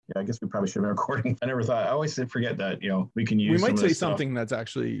Yeah, I guess we probably should have been recording. I never thought. I always forget that we can use. We might some of say this stuff something that's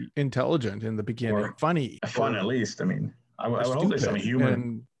actually intelligent in the beginning, or funny, fun at least. I mean, I would hope there's some stupid, humor.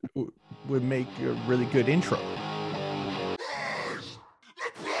 and would make a really good intro.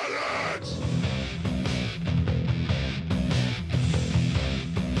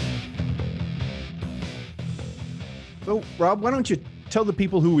 So, Rob, why don't you tell the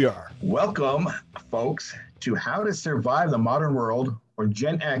people who we are? Welcome, folks, to How to Survive the Modern World, where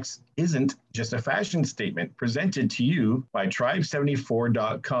Gen X isn't just a fashion statement, presented to you by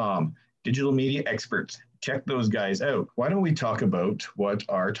Tribe74.com, digital media experts. Check those guys out. Why don't we talk about what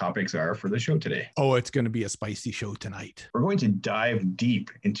our topics are for the show today? Oh, it's going to be a spicy show tonight. We're going to dive deep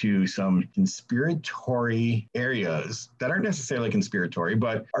into some conspiratory areas that aren't necessarily conspiratory,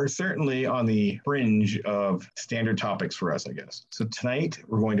 but are certainly on the fringe of standard topics for us, I guess. So tonight,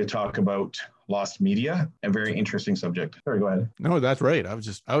 we're going to talk about lost media, a very interesting subject. Sorry, go ahead. No, that's right. I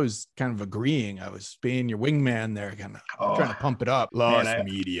was kind of agreeing. I was being your wingman there, kind of trying to pump it up. Lost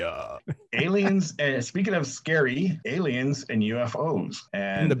media. Aliens, and speaking of scary, aliens and UFOs.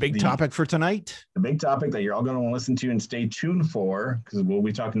 And the big topic for tonight? The big topic that you're all going to want to listen to and stay tuned for, because we'll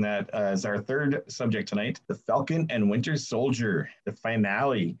be talking that as our third subject tonight, the Falcon and Winter Soldier, the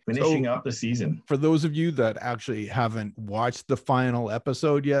finale, finishing up the season. For those of you that actually haven't watched the final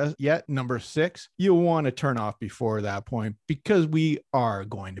episode yet, number 6, you'll want to turn off before that point, because we are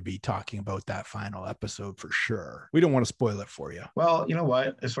going to be talking about that final episode for sure. We don't want to spoil it for you. Well, you know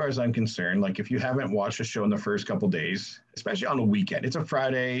what? As far as I'm concerned, like if you haven't watched the show in the first couple days, especially on the weekend, it's a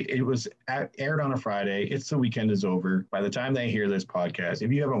Friday. It was aired on a Friday. It's the weekend is over. By the time they hear this podcast,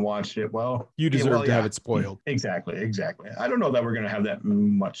 if you haven't watched it, well, you deserve to have it spoiled. Exactly. I don't know that we're going to have that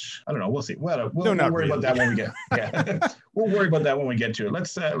much. I don't know. We'll see. We'll worry about that when we get. Yeah, we'll worry about that when we get to it.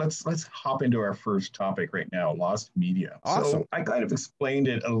 Let's hop into our first topic right now. Lost media. Awesome. So I kind of explained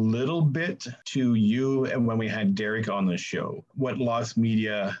it a little bit to you, and when we had Derek on the show, what lost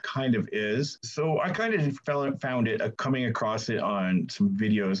media kind of is. So I kind of found it coming across it on some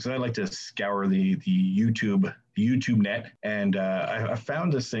videos, because I like to scour the YouTube net, and I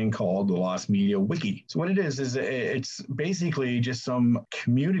found this thing called the Lost Media Wiki. So what it is it's basically just some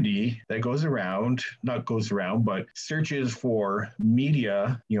community that but searches for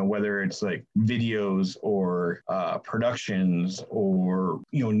media, whether it's like videos or productions or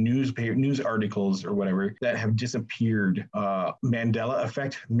news articles or whatever that have disappeared. Mandela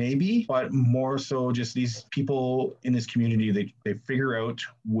effect maybe, but more so just these people in this community, they figure out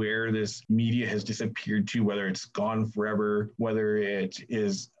where this media has disappeared to, whether it's gone forever, whether it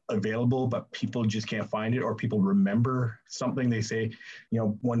is available but people just can't find it, or people remember something. They say,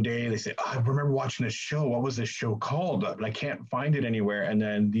 one day they say, I remember watching this show. What was this show called? But I can't find it anywhere. And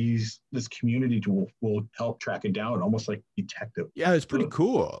then this community will help track it down, almost like detective. Yeah, it's pretty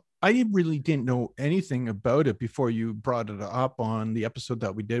cool. I really didn't know anything about it before you brought it up on the episode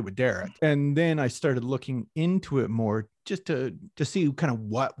that we did with Derek. And then I started looking into it more, just to see kind of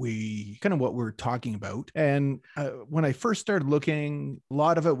what we're talking about. And when I first started looking, a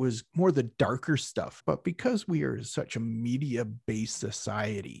lot of it was more the darker stuff. But because we are such a media-based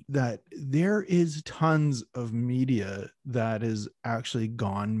society, that there is tons of media that is actually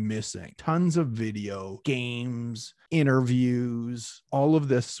gone missing. Tons of video, games, interviews, all of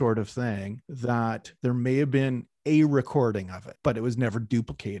this sort of thing, that there may have been a recording of it, but it was never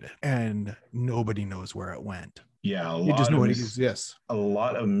duplicated, and nobody knows where it went. Yeah, you just know it exists. A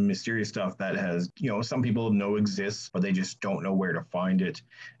lot of mysterious stuff that has, some people know exists, but they just don't know where to find it.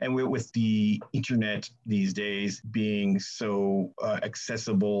 And with the internet these days being so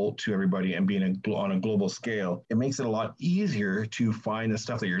accessible to everybody and being on a global scale, it makes it a lot easier to find the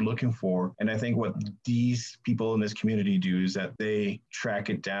stuff that you're looking for. And I think what these people in this community do is that they track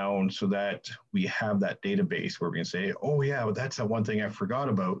it down so that we have that database where we can say, oh yeah, well, that's that one thing I forgot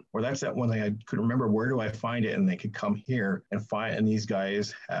about, or that's that one thing I couldn't remember. Where do I find it? And they could come here and find, and these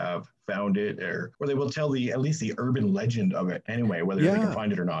guys have found it, or they will tell at least the urban legend of it anyway, whether they can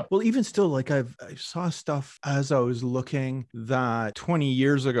find it or not. Well, even still, like I saw stuff as I was looking that 20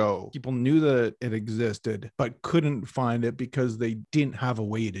 years ago, people knew that it existed, but couldn't find it because they didn't have a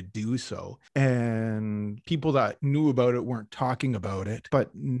way to do so. And people that knew about it weren't talking about it. But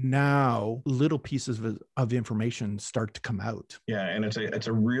now little pieces of information start to come out. Yeah, and it's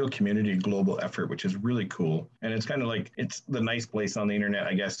a real community global effort, which is really cool. And it's kind of like, it's the nice place on the internet,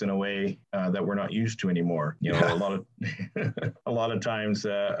 I guess, in a way, way that we're not used to anymore. You know, Yeah. a lot of times,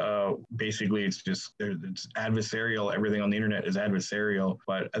 basically, it's adversarial. Everything on the internet is adversarial.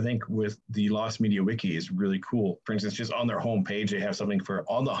 But I think with the Lost Media Wiki is really cool. For instance, just on their homepage, they have something for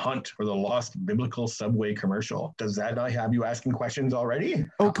 "On the Hunt for the Lost Biblical Subway Commercial." Does that not have you asking questions already?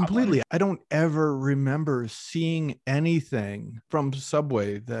 Oh, completely. I don't ever remember seeing anything from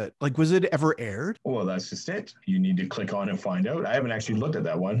Subway that, like, was it ever aired? Well, that's just it. You need to click on and find out. I haven't actually looked at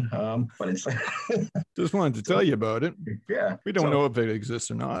that one, but it's Just wanted to tell you about it. yeah. We don't know if it exists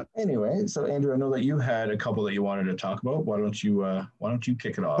or not. Anyway, so Andrew, I know that you had a couple that you wanted to talk about. Why don't you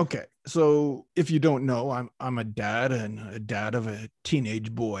kick it off? Okay. So if you don't know, I'm a dad and a dad of a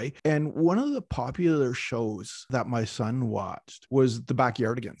teenage boy. And one of the popular shows that my son watched was The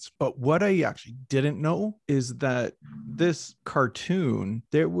Backyardigans. But what I actually didn't know is that this cartoon,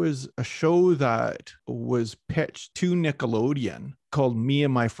 there was a show that was pitched to Nickelodeon called Me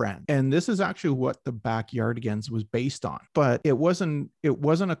and My Friend. And this is actually what The Backyardigans was based on. But it wasn't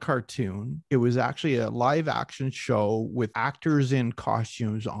a cartoon. It was actually a live action show with actors in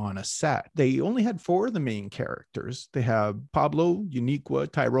costumes on a set. They only had 4 of the main characters. They have Pablo,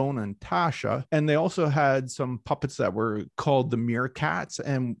 Uniqua, Tyrone, and Tasha. And they also had some puppets that were called the Meerkats.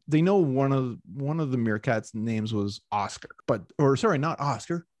 And they know one of the Meerkats' names was Oscar, not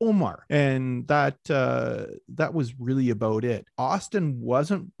Oscar, Omar. And that was really about it. Austin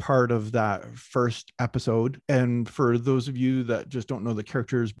wasn't part of that first episode. And for those of you that just don't know the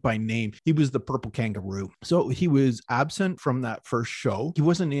characters by name, he was the purple kangaroo. So he was absent from that first show. He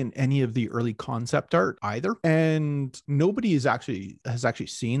wasn't in any of the early concept art either. And nobody has actually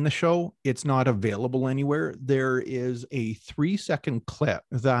seen the show. It's not available anywhere. There is a 3-second clip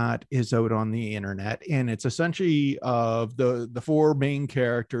that is out on the internet. And it's essentially of the 4 main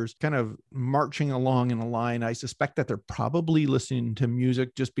characters kind of marching along in a line. I suspect that they're probably listening to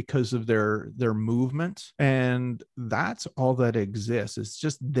music just because of their movements, and that's all that exists. It's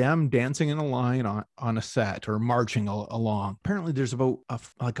just them dancing in a line on a set or marching along. Apparently there's about a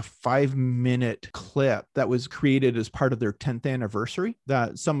 5-minute clip that was created as part of their 10th anniversary,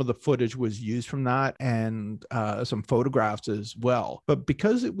 that some of the footage was used from that, and some photographs as well. But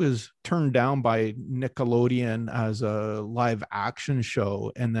because it was turned down by Nickelodeon as a live action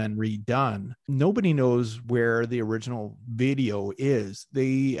show and then redone, nobody knows where the original video is.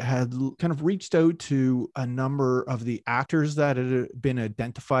 They had kind of reached out to a number of the actors that had been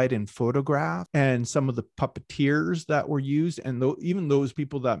identified in photographs and some of the puppeteers that were used, and even those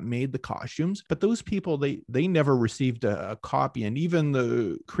people that made the costumes. But those people, they never received a copy. And even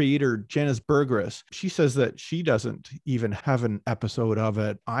the creator, Janice Burgess, she says that she doesn't even have an episode of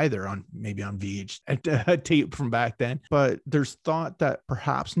it either, maybe on VH tape from back then. But there's thought that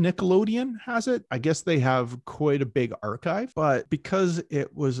perhaps Nickelodeon has it. I guess they have quite a big archive, but because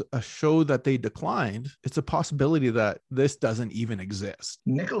it was a show that they declined, it's a possibility that this doesn't even exist.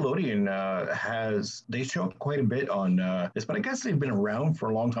 Nickelodeon they show up quite a bit on this, but I guess they've been around for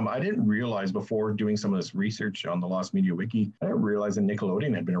a long time. I didn't realize before doing some of this research on the Lost Media Wiki, I didn't realize that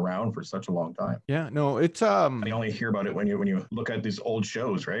Nickelodeon had been around for such a long time. Yeah, no, it's I only hear about it when you look at these old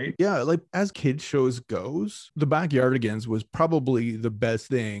shows, right? Yeah, like as kids shows goes, The Backyardigans was probably the best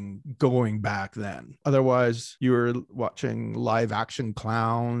thing going back then. Otherwise, you were watching live action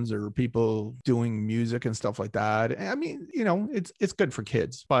clowns or people doing music and stuff like that. I mean, it's good for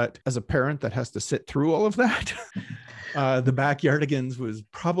kids, but as a parent that has to sit through all of that, The Backyardigans was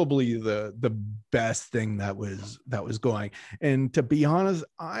probably the best thing that was going. And to be honest,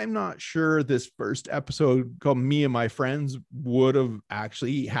 I'm not sure this first episode called Me and My Friends would have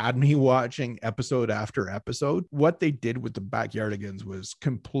actually had me watching episode after episode. What they did with The Backyardigans was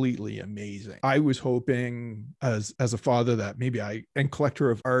completely amazing. I was hoping as a father that and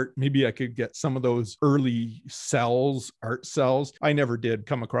collector of art, maybe I could get some of those early art cells. I never did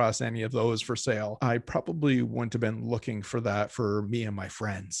come across any of those for sale. I probably wouldn't have been looking for that for Me and My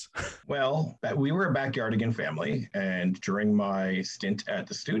Friends. Well, we were a Backyardigan family, and during my stint at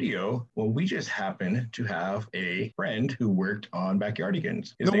the studio, we just happened to have a friend who worked on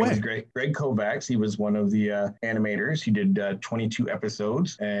Backyardigans. His name was Greg Kovacs. He was one of the animators. He did 22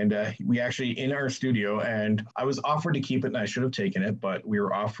 episodes, and we actually in our studio, and I was offered to keep it, and I should have taken it, but we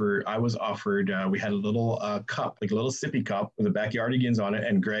had a little cup, like a little sippy cup with the Backyardigans on it,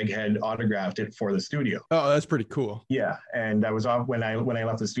 and Greg had autographed it for the studio. Oh, that's pretty cool. Yeah, and I was off when I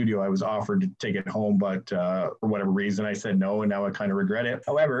left the studio. I was offered to take it home, but for whatever reason, I said no, and now I kind of regret it.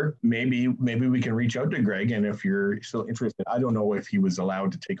 However, maybe we can reach out to Greg, and if you're still interested, I don't know if he was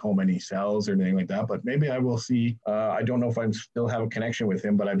allowed to take home any cells or anything like that, but maybe I will see. I don't know if I still have a connection with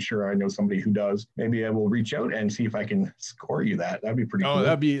him, but I'm sure I know somebody who does. Maybe I will reach out and see if I can score you that. That'd be pretty cool.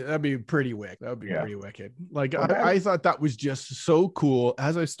 That'd be pretty wicked. That would be pretty wicked. Like I thought that was just so cool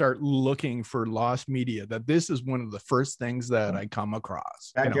as I start looking for Lost Media that this is one of the first things that I come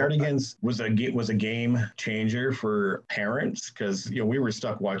across. Backyardigans was a game changer for parents because we were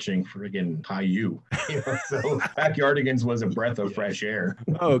stuck watching friggin' Caillou. So Backyardigans was a breath of fresh air.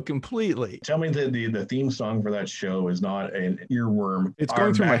 Oh, completely. Tell me the theme song for that show is not an earworm. It's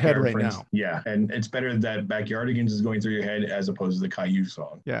going through my head right now. Yeah, and it's better that Backyardigans is going through your head as opposed to the Caillou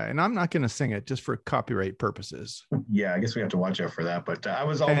song. Yeah, and I'm not going to sing it just for copyright purposes. Yeah, I guess we have to watch out for that. But I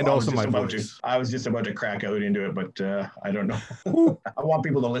was just about to crack out into it, but I don't know. I want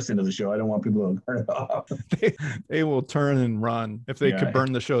people to listen to the show. I don't want people to turn it off. They will turn and run. If they could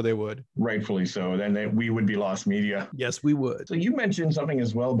burn the show, they would. Rightfully so. Then we would be Lost Media. Yes, we would. So you mentioned something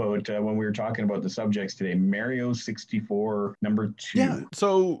as well about when we were talking about the subjects today, Mario 64 #2. Yeah,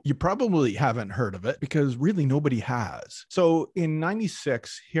 so you probably haven't heard of it because really nobody has. So in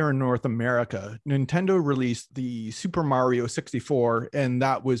 96 here in North America, Nintendo released the Super Mario 64, and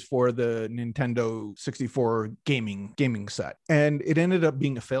that was for the Nintendo 64 gaming set. And it ended up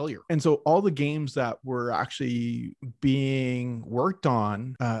being a failure. And so all the games that were actually being worked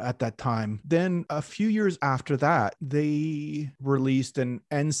on at that time, then a few years after that, they released an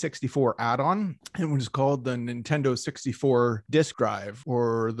N64 add-on. It was called the Nintendo 64 disk drive,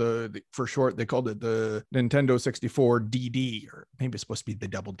 or for short, they called it the Nintendo 64 DD, or maybe it's supposed to be the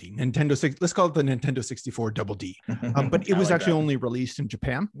double D. Let's call it the Nintendo 64 double D. But it was actually only released in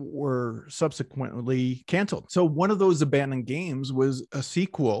Japan, were subsequently canceled. So one of those abandoned games was a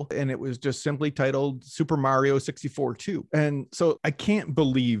sequel, and it was just simply titled Super Mario 64 2. And so I can't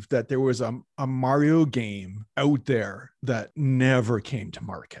believe that there was a Mario game out there that never came to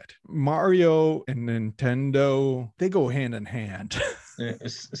market. Mario and Nintendo, they go hand in hand.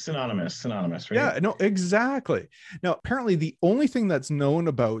 Synonymous, right? Yeah, no, exactly. Now, apparently the only thing that's known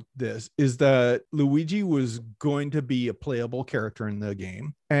about this is that Luigi was going to be a playable character in the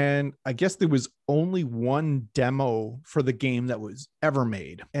game. And I guess there was only one demo for the game that was ever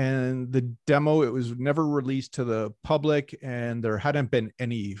made. And the demo, it was never released to the public, and there hadn't been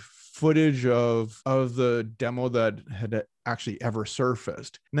any footage of the demo that had actually ever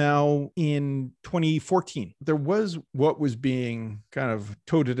surfaced. Now, in 2014, there was what was being kind of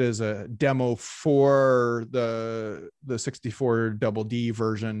touted as a demo for the 64 double D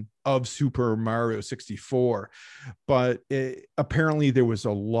version of Super Mario 64, but apparently there was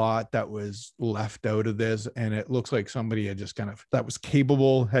a lot that was left out of this, and it looks like somebody had just that was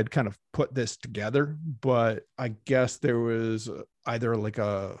capable had kind of put this together, but I guess there was either like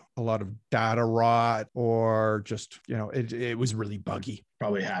a lot of data rot, or just it was really buggy.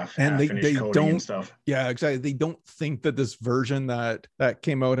 Probably half they don't and stuff. Yeah, exactly. They don't think that this version that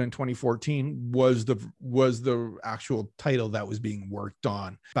came out in 2014 was the actual title that was being worked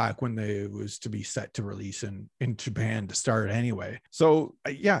on back when it was to be set to release in Japan to start anyway. So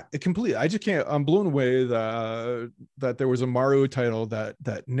yeah, I'm blown away that there was a Mario title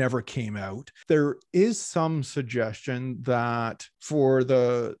that never came out. There is some suggestion that for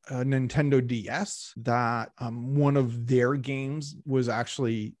the Nintendo DS that one of their games was actually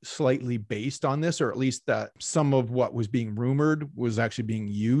slightly based on this, or at least that some of what was being rumored was actually being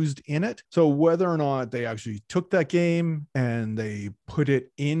used in it. So whether or not they actually took that game and they put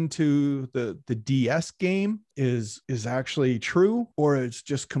it into the DS game is actually true, or it's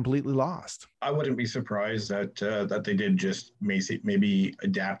just completely lost. I wouldn't be surprised that they did just maybe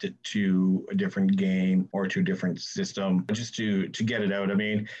adapt it to a different game or to a different system just to get it out. I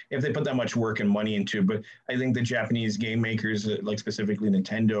mean, if they put that much work and money into it, but I think the Japanese game makers, like specifically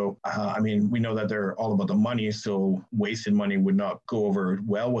Nintendo, I mean, we know that they're all about the money, so wasted money would not go over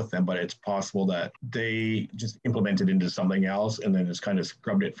well with them, but it's possible that they just implemented into something else and then just kind of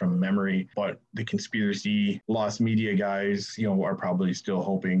scrubbed it from memory. But the conspiracy Lost Media guys, are probably still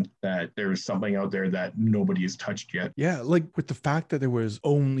hoping that there's something out there that nobody has touched yet. Yeah, like with the fact that there was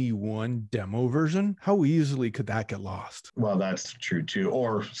only one demo version, how easily could that get lost? Well, that's true too,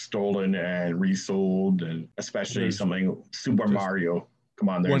 or stolen and resold, and especially something Super Mario. Come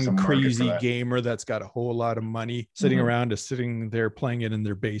on, there's one crazy gamer that's got a whole lot of money sitting around, sitting there playing it in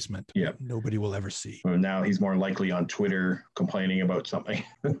their basement. Yeah, nobody will ever see. Well, now he's more likely on Twitter complaining about something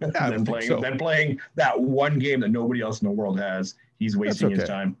than playing that one game that nobody else in the world has. He's wasting his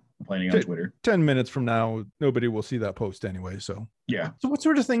time. complaining on Twitter. 10 minutes from now, nobody will see that post anyway. So yeah. So what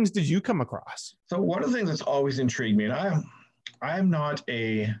sort of things did you come across? So one of the things that's always intrigued me, and I'm not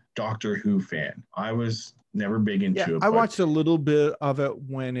a Doctor Who fan. I was never big into it. I watched a little bit of it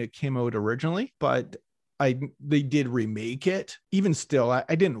when it came out originally, but they did remake it. Even still,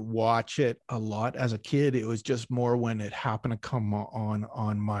 I didn't watch it a lot as a kid. It was just more when it happened to come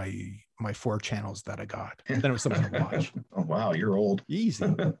on my 4 channels that I got. Then it was something to watch. Oh wow, you're old. Easy.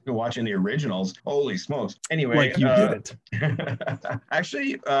 You're watching the originals. Holy smokes. Anyway, like you didn't.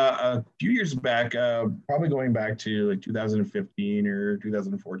 Actually, a few years back, probably going back to like 2015 or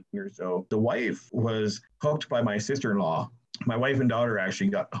 2014 or so, the wife was hooked by my sister-in-law. My wife and daughter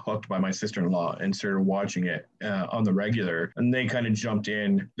actually got hooked by my sister-in-law and started watching it on the regular, and they kind of jumped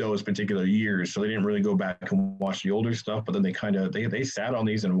in those particular years, so they didn't really go back and watch the older stuff, but then they sat on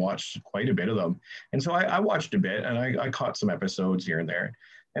these and watched quite a bit of them. And so I watched a bit, and I caught some episodes here and there.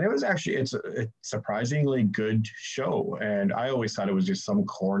 And it was actually, it's a surprisingly good show. And I always thought it was just some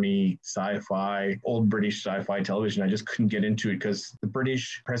corny sci-fi, old British sci-fi television. I just couldn't get into it because the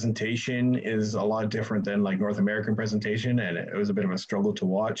British presentation is a lot different than like North American presentation. And it was a bit of a struggle to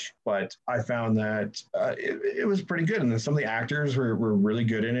watch. But I found that it was pretty good. And then some of the actors were really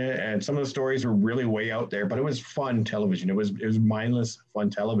good in it. And some of the stories were really way out there. But it was fun television. It was mindless, fun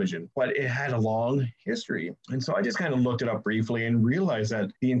television. But it had a long history. And so I just kind of looked it up briefly and realized that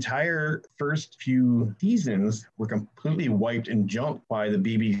the entire first few seasons were completely wiped and jumped by the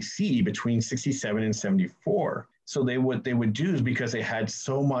BBC between 67 and 74. So what they would do is, because they had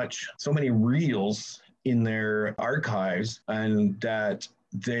so many reels in their archives, and that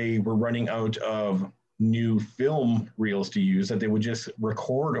they were running out of new film reels to use, that they would just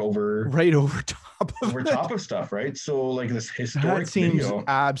record over top of stuff, right? So like this historic that seems video,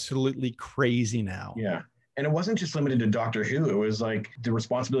 absolutely crazy now. Yeah. And it wasn't just limited to Doctor Who. It was like the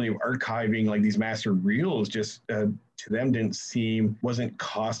responsibility of archiving like these master reels just to them wasn't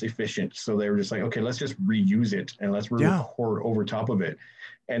cost efficient. So they were just like, okay, let's just reuse it and let's record over top of it.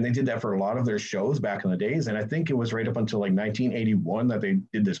 And they did that for a lot of their shows back in the days. And I think it was right up until like 1981 that they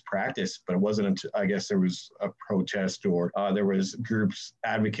did this practice, but it wasn't until, I guess, there was a protest or there was groups,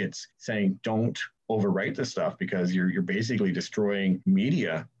 advocates saying, don't overwrite this stuff because you're basically destroying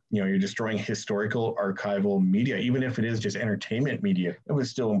media. You know, you're destroying historical archival media, even if it is just entertainment media. It was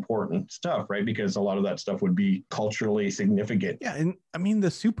still important stuff, right? Because a lot of that stuff would be culturally significant. Yeah. And I mean,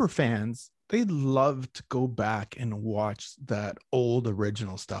 the super fans, they love to go back and watch that old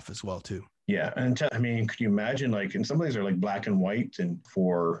original stuff as well, too. Yeah. And I mean, could you imagine, like, and some of these are like black and white, and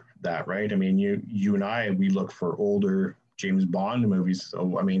for that, right? I mean, you and I, we look for older James Bond movies.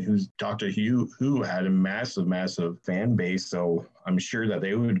 So, I mean, Doctor Who had a massive fan base. So I'm sure that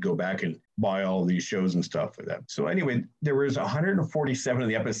they would go back and buy all these shows and stuff for them. So anyway, there was 147 of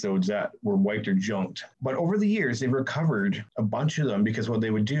the episodes that were wiped or junked. But over the years, they recovered a bunch of them, because what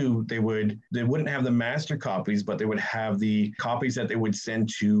they would do, they wouldn't have the master copies, but they would have the copies that they would send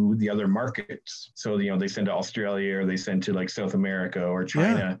to the other markets. So, you know, they send to Australia, or they send to like South America or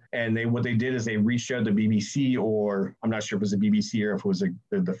China. Yeah. And what they did is they reached out to BBC, or I'm not sure if it was the BBC or if it was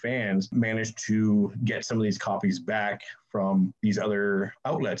the fans, managed to get some of these copies back from these other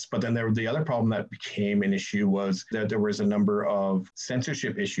outlets. But then the other problem that became an issue was that there was a number of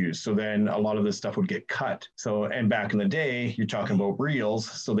censorship issues. So then a lot of this stuff would get cut. So, and back in the day, you're talking about reels.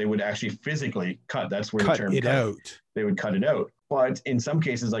 So they would actually physically cut. That's where the term cut it out. They would cut it out. But in some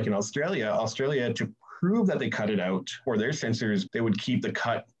cases, like in Australia to prove that they cut it out, or their censors, they would keep the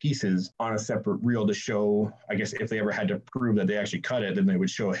cut pieces on a separate reel to show, I guess, if they ever had to prove that they actually cut it, then they would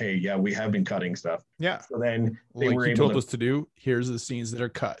show, hey, yeah, we have been cutting stuff. Yeah. So then they like were you able told us to do, here's the scenes that are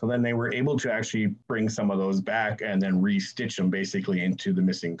cut. So then they were able to actually bring some of those back and then restitch them basically into the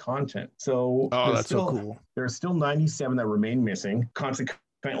missing content. So that's so cool. There's still 97 that remain missing.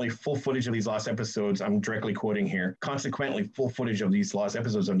 Consequently, full footage of these lost episodes, I'm directly quoting here, consequently, full footage of these lost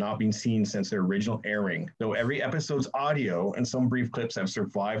episodes have not been seen since their original airing, though every episode's audio and some brief clips have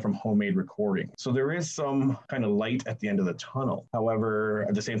survived from homemade recording. So there is some kind of light at the end of the tunnel. However,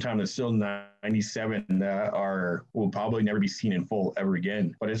 at the same time, there's still 97 that will probably never be seen in full ever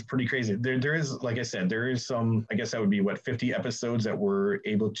again. But it's pretty crazy. There is, like I said, there is some, I guess that would be 50 episodes that were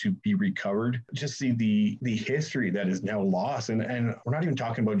able to be recovered. Just see the history that is now lost. And we're not even talking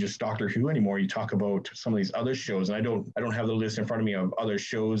talking about just Doctor Who anymore. You talk about some of these other shows, and I don't have the list in front of me of other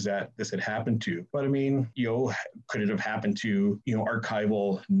shows that this had happened to. But I mean, could it have happened to,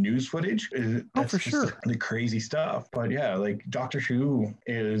 archival news footage? That's for just sure. the crazy stuff. But yeah, like Doctor Who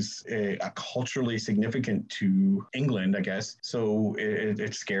is a culturally significant to England, I guess. So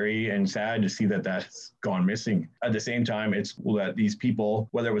it's scary and sad to see that that's gone missing. At the same time, it's cool that these people,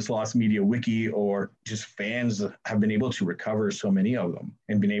 whether it was Lost Media Wiki or just fans, have been able to recover so many of them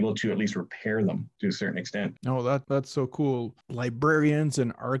and been able to at least repair them to a certain extent. No, that's so cool. Librarians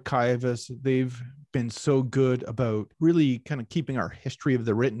and archivists, they've been so good about really kind of keeping our history of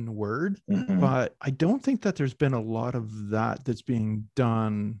the written word. Mm-hmm. But I don't think that there's been a lot of that's being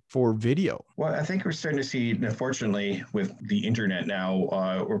done for video. Well, I think we're starting to see, unfortunately, with the internet now,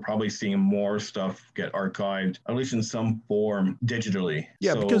 we're probably seeing more stuff get archived, at least in some form, digitally.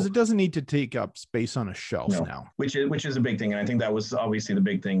 Yeah, because it doesn't need to take up space on a shelf now. Which is a big thing. And I think that was obviously the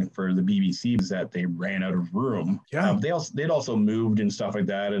big thing for the BBC, is that they ran out of room. Yeah. They'd also moved and stuff like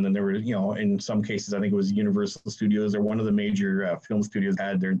that. And then there were, in some cases, I think it was Universal Studios or one of the major film studios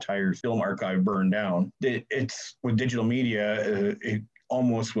had their entire film archive burned down. It's with digital media, it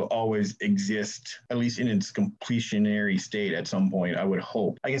almost will always exist, at least in its completionary state at some point, I would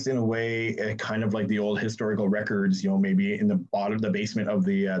hope. I guess in a way, kind of like the old historical records, maybe in the basement of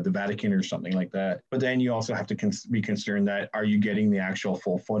the Vatican or something like that. But then you also have to be concerned that, are you getting the actual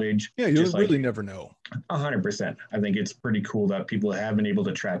full footage? Yeah, you'll really never know. 100%. I think it's pretty cool that people have been able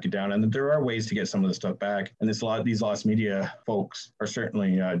to track it down, and that there are ways to get some of the stuff back. And these Lost Media folks are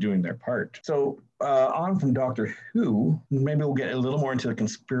certainly doing their part. So on from Doctor Who, maybe we'll get a little more into the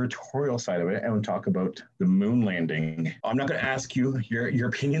conspiratorial side of it, and we'll talk about the moon landing. I'm not going to ask you your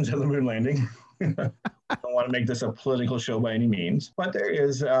opinions on the moon landing. I don't want to make this a political show by any means, but there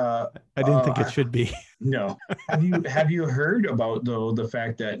is. I didn't think it should be. No. Have you heard about the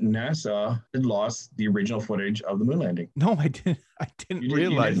fact that NASA had lost the original footage of the moon landing? No, I didn't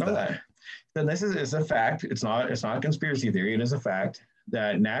realize that. So this is a fact. It's not a conspiracy theory. It is a fact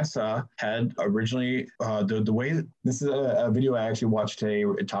that NASA had originally, the way, this is a video I actually watched today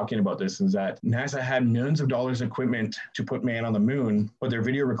talking about this, is that NASA had millions of dollars equipment to put man on the moon, but their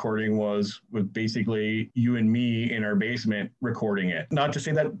video recording was with basically you and me in our basement recording it. Not to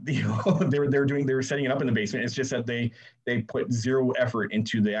say that they were setting it up in the basement. It's just that they put zero effort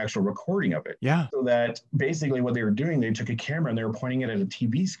into the actual recording of it. Yeah. So that basically what they were doing, they took a camera and they were pointing it at a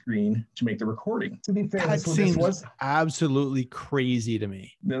TV screen to make the recording. To be fair, that seems absolutely crazy to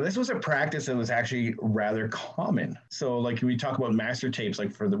me. Now, this was a practice that was actually rather common. So like we talk about master tapes,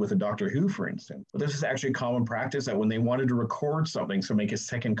 like with a Doctor Who, for instance, but this is actually a common practice that when they wanted to record something, so make a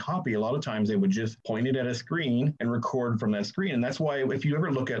second copy, a lot of times they would just point it at a screen and record from that screen. And that's why if you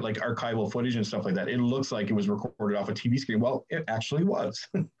ever look at like archival footage and stuff like that, it looks like it was recorded off a TV screen. Well, it actually was.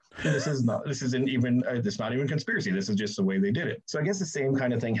 It's not even conspiracy. This is just the way they did it. So I guess the same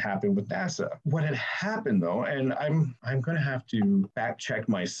kind of thing happened with NASA. What had happened though, and I'm going to have to fact check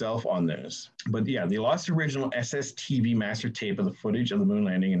myself on this, but yeah, they lost the original SSTV master tape of the footage of the moon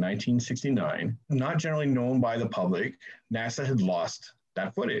landing in 1969. Not generally known by the public, NASA had lost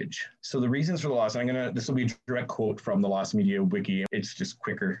that footage. So the reasons for the loss, this will be a direct quote from the Lost Media Wiki. It's just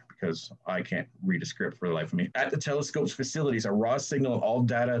quicker because I can't read a script for the life of me. At the telescope's facilities, a raw signal of all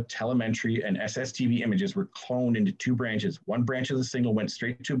data, telemetry, and SSTV images were cloned into two branches. One branch of the signal went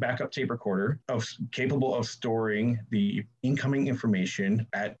straight to a backup tape recorder capable of storing the incoming information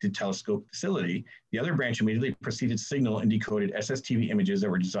at the telescope facility. The other branch immediately proceeded to signal and decoded SSTV images that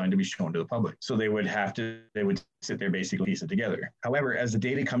were designed to be shown to the public. So they would sit there basically piece it together. However, as the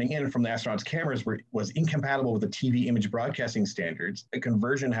data coming in from the astronauts' cameras was incompatible with the TV image broadcasting standards, a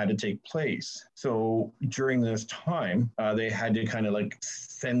conversion had to take place. So during this time, they had to kind of like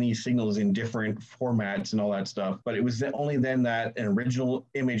send these signals in different formats and all that stuff. But it was only then that an original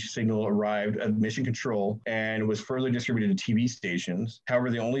image signal arrived at Mission Control and was further distributed to TV stations. However,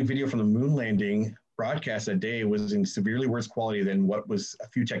 the only video from the moon landing broadcast that day was in severely worse quality than what was a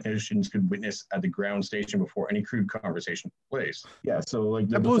few technicians could witness at the ground station before any crude conversation took place. Yeah, so like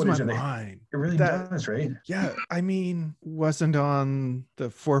that blows my mind. It really does, right? Yeah, I mean, wasn't on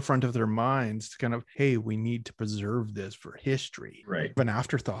the forefront of their minds to kind of, hey, we need to preserve this for history. Right. An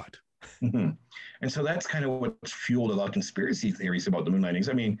afterthought. Mm-hmm. And so that's kind of what fueled a lot of conspiracy theories about the moon landings.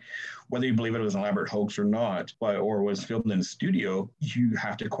 I mean, whether you believe it was an elaborate hoax or not, or was filmed in a studio, you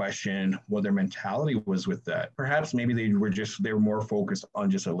have to question what their mentality was with that. Perhaps maybe they were more focused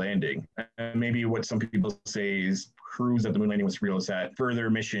on just a landing. And maybe what some people say is crews that the moon landing was real is that further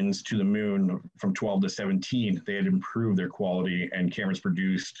missions to the moon from 12 to 17, they had improved their quality, and cameras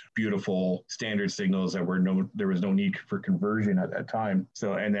produced beautiful standard signals that there was no need for conversion at that time.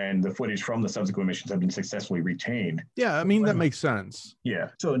 So, and then the footage from the subsequent missions have been successfully retained. Yeah, I mean, that makes sense. Yeah.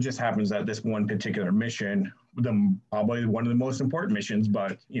 So it just happens that this one particular mission, probably one of the most important missions,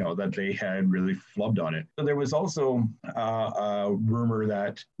 but that they had really flubbed on it. So there was also a rumor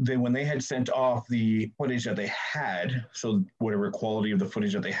that when they had sent off the footage that they had, so whatever quality of the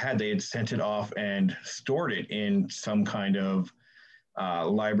footage that they had sent it off and stored it in some kind of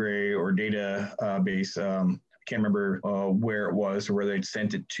library or database. I can't remember where it was or where they'd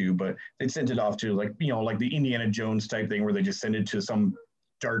sent it to, but they'd sent it off to like the Indiana Jones type thing where they just send it to some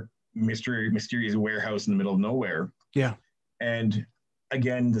dark mysterious warehouse in the middle of nowhere. Yeah. And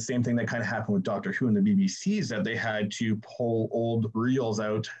again, the same thing that kind of happened with Doctor Who and the BBC is that they had to pull old reels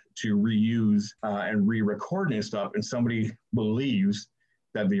out to reuse and re-record and stuff. And somebody believes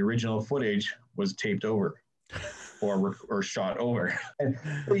that the original footage was taped over or shot over. And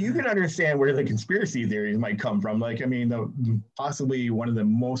so you can understand where the conspiracy theories might come from. Like, I mean, possibly one of the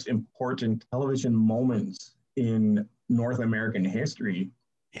most important television moments in North American history.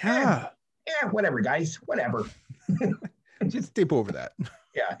 Yeah. Yeah, whatever, guys, whatever. Just tape over that.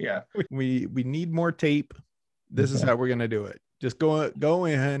 Yeah. We need more tape. This is how we're gonna do it. Just go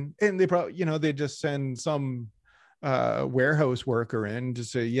in, and they probably, they just send some warehouse worker in to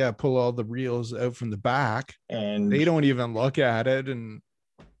say, yeah, pull all the reels out from the back, and they don't even look at it, and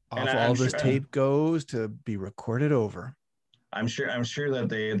all this tape goes to be recorded over. I'm sure that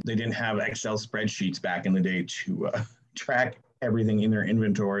they didn't have Excel spreadsheets back in the day to track everything in their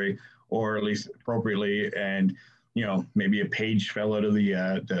inventory, or at least appropriately, and maybe a page fell out of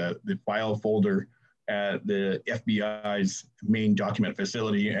the file folder at the FBI's main document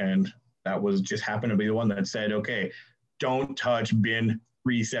facility, and that was just happened to be the one that said, okay, don't touch bin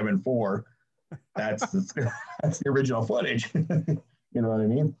 374. That's the original footage. You know what I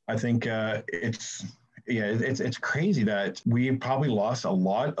mean? I think it's crazy that we probably lost a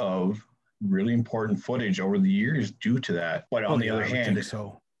lot of really important footage over the years due to that. But on the other hand,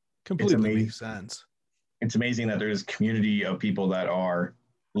 so completely makes sense. It's amazing that there's a community of people that are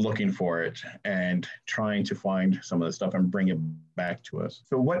looking for it and trying to find some of the stuff and bring it back to us.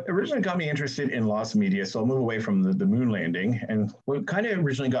 So what originally got me interested in lost media, so I'll move away from the moon landing, and what kind of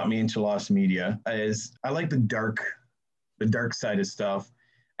originally got me into lost media is I like the dark side of stuff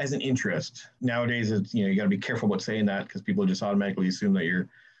as an interest. Nowadays, it's, you got to be careful about saying that because people just automatically assume that you're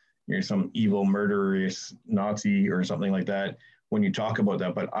some evil murderous Nazi or something like that when you talk about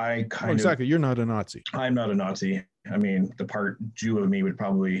that. But I exactly, you're not a Nazi. I'm not a Nazi. I mean, the part Jew of me would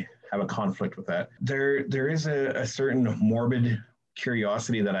probably have a conflict with that. There is a certain morbid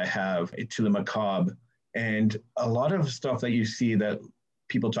curiosity that I have to the macabre, and a lot of stuff that you see that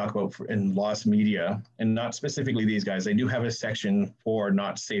people talk about in lost media, and not specifically these guys. They do have a section for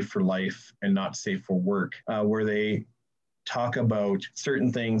not safe for life and not safe for work, where they talk about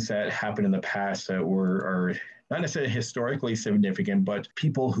certain things that happened in the past that are not necessarily historically significant, but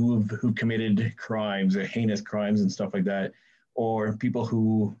people who committed crimes, heinous crimes and stuff like that, or people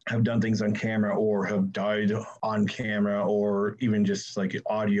who have done things on camera or have died on camera, or even just like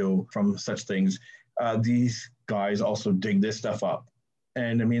audio from such things. These guys also dig this stuff up.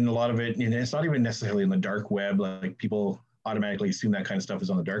 And I mean, a lot of it, it's not even necessarily in the dark web. Like people automatically assume that kind of stuff is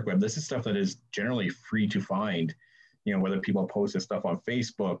on the dark web. This is stuff that is generally free to find, whether people post this stuff on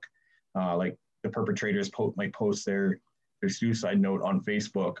Facebook, like the perpetrators might post their suicide note on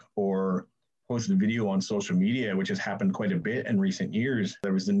Facebook, or post a video on social media, which has happened quite a bit in recent years.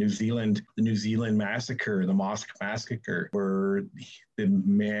 There was the New Zealand massacre, the mosque massacre, where the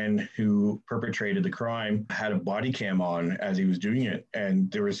man who perpetrated the crime had a body cam on as he was doing it, and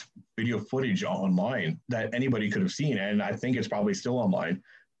there was video footage online that anybody could have seen, and I think it's probably still online.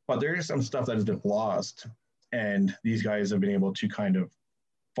 But there is some stuff that has been lost, and these guys have been able to kind of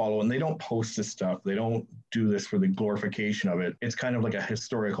follow, and they don't post this stuff. They don't do this for the glorification of it. It's kind of like a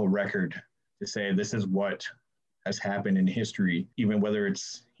historical record to say this is what has happened in history, even whether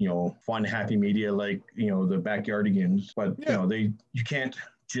it's, fun, happy media like, the Backyardigans. But, you can't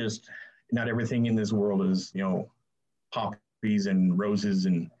just, not everything in this world is, poppies and roses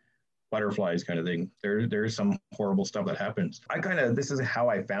and butterflies kind of thing. There is some horrible stuff that happens. This is how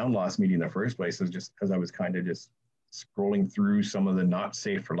I found lost media in the first place, is just because I was kind of just scrolling through some of the not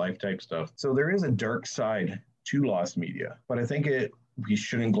safe for life type stuff. So there is a dark side to lost media, but I think we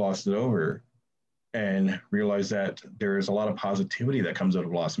shouldn't gloss it over and realize that there is a lot of positivity that comes out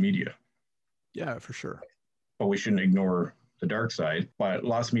of lost media. Yeah, for sure. But we shouldn't ignore the dark side. But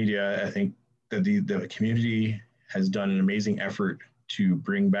lost media, I think that the community has done an amazing effort to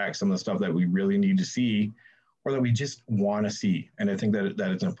bring back some of the stuff that we really need to see or that we just want to see. And I think that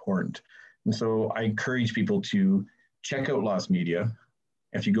that is important. And so I encourage people to check out Lost Media.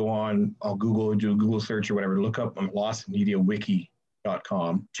 If you go on, I'll do a Google search or whatever, look up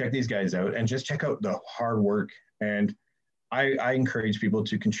lostmediawiki.com, check these guys out and just check out the hard work. And I encourage people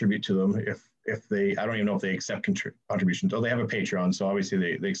to contribute to them if they, I don't even know if they accept contributions. Oh, they have a Patreon, so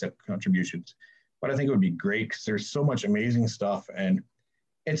obviously they accept contributions. But I think it would be great because there's so much amazing stuff, and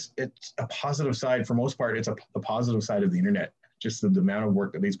it's a positive side. For most part, it's a positive side of the internet. Just the amount of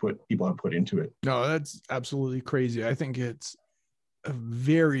work that these people have put into it. No, that's absolutely crazy. I think it's a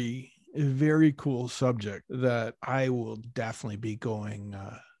very, very cool subject that I will definitely be going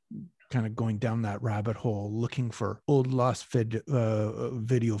down that rabbit hole, looking for old lost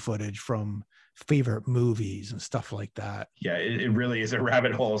video footage from favorite movies and stuff like that. Yeah, it really is a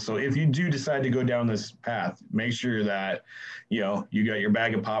rabbit hole. So if you do decide to go down this path, make sure that you got your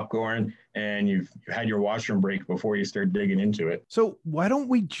bag of popcorn and you've had your washroom break before you start digging into it. So why don't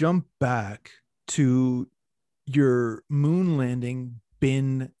we jump back to your moon landing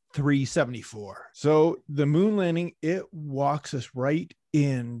bin 374? So the moon landing, it walks us right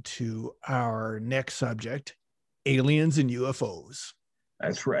into our next subject, aliens and UFOs.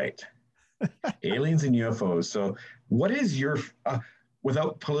 That's right. Aliens and UFOs. So what is your,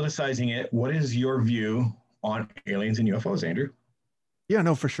 without politicizing it, what is your view on aliens and UFOs, Andrew? Yeah,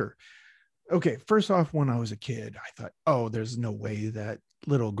 no, for sure. Okay, first off, when I was a kid, I thought, oh, there's no way that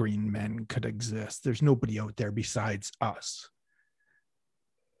little green men could exist. There's nobody out there besides us.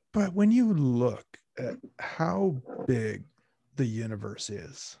 But when you look at how big the universe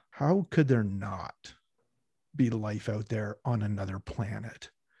is, how could there not be life out there on another planet?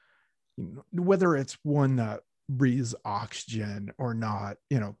 Whether it's one that breathes oxygen or not,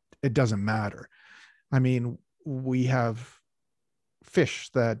 it doesn't matter. I mean, we have fish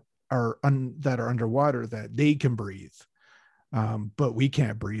that are underwater that they can breathe, but we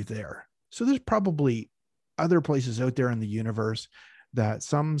can't breathe there. So there's probably other places out there in the universe that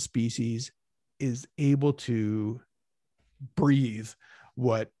some species is able to breathe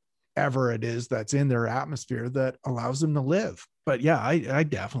whatever it is that's in their atmosphere that allows them to live. But yeah, I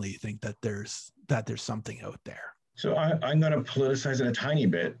definitely think that there's something out there. So I'm going to politicize it a tiny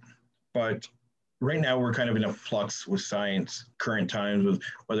bit, but right now we're kind of in a flux with science, current times, with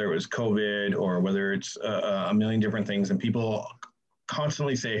whether it was COVID or whether it's a million different things, and people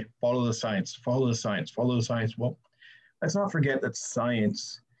constantly say, follow the science, follow the science, follow the science. Well, let's not forget that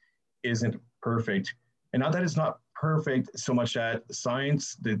science isn't perfect. And not that it's not perfect so much that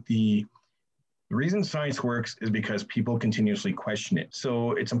science, that the reason science works is because people continuously question it.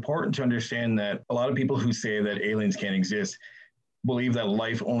 So it's important to understand that a lot of people who say that aliens can't exist believe that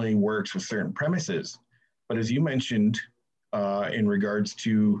life only works with certain premises. But as you mentioned, in regards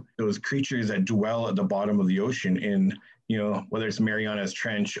to those creatures that dwell at the bottom of the ocean in, whether it's Mariana's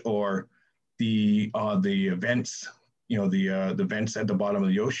Trench or the vents, the vents at the bottom of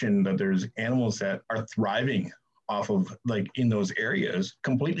the ocean, that there's animals that are thriving off of, like, in those areas,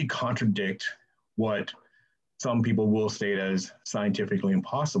 completely contradict what some people will state as scientifically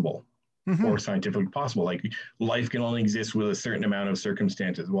impossible. Mm-hmm. Or scientifically possible. Like, life can only exist with a certain amount of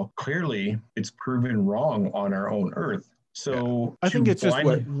circumstances. Well, clearly it's proven wrong on our own Earth. So I think it's just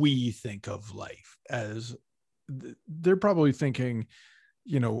what we think of life as. They're probably thinking,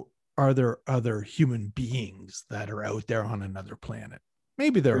 are there other human beings that are out there on another planet?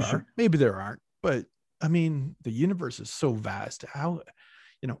 Maybe there are, sure. Maybe there aren't. But I mean, the universe is so vast. How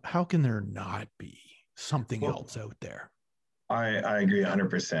can there not be something else out there? I agree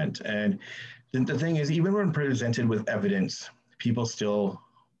 100%. And the thing is, even when presented with evidence, people still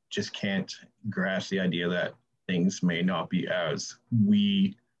just can't grasp the idea that things may not be as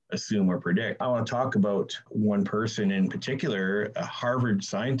we assume or predict. I want to talk about one person in particular, a Harvard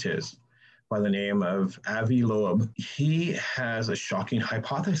scientist by the name of Avi Loeb. He has a shocking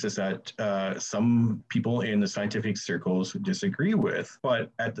hypothesis that some people in the scientific circles disagree with.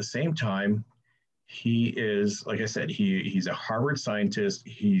 But at the same time, he is, like I said, he's a Harvard scientist.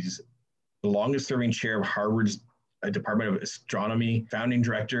 He's the longest serving chair of Harvard's Department of Astronomy, founding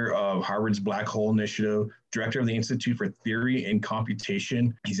director of Harvard's Black Hole Initiative, director of the Institute for Theory and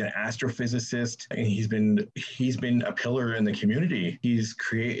Computation. He's an astrophysicist, and he's been a pillar in the community.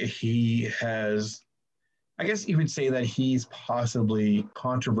 He has, I guess you would say that he's possibly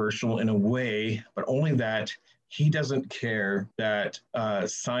controversial in a way, but only that he doesn't care that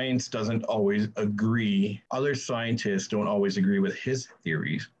science doesn't always agree. Other scientists don't always agree with his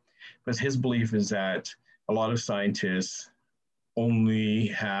theories, because his belief is that a lot of scientists only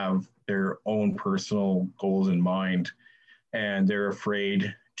have their own personal goals in mind, and they're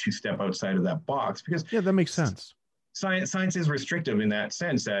afraid to step outside of that box because Yeah, that makes sense. Science is restrictive in that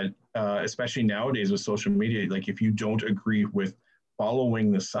sense that especially nowadays with social media, like if you don't agree with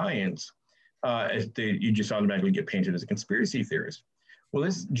following the science, you just automatically get painted as a conspiracy theorist. Well,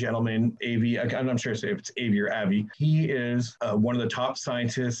 this gentleman, Avi, I'm not sure if it's Avi or Avi, he is one of the top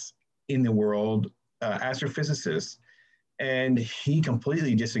scientists in the world, astrophysicist, and he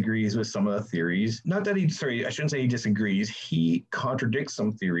completely disagrees with some of the theories. Not that I shouldn't say he disagrees. He contradicts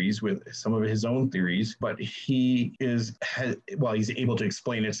some theories with some of his own theories, but he's able to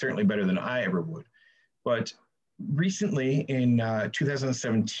explain it certainly better than I ever would. But recently in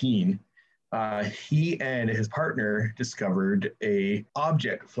 2017, he and his partner discovered a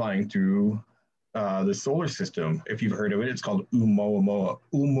object flying through the solar system. If you've heard of it, it's called Oumuamua.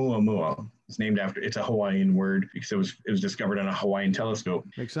 Oumuamua. It's a Hawaiian word because it was discovered on a Hawaiian telescope.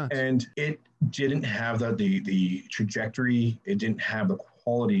 Makes sense. And it didn't have the trajectory. It didn't have the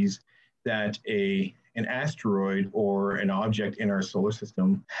qualities that an asteroid or an object in our solar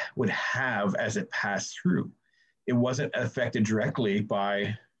system would have as it passed through. It wasn't affected directly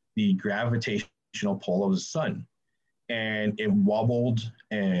by the gravitational pull of the sun. And it wobbled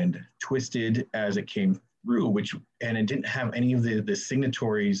and twisted as it came through, and it didn't have any of the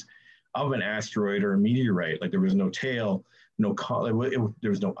signatories of an asteroid or a meteorite. Like there was no tail, there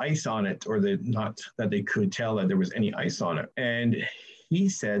was no ice on it, or not that they could tell that there was any ice on it. And he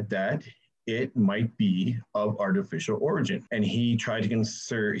said that it might be of artificial origin. And he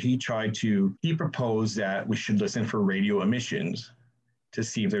proposed that we should listen for radio emissions to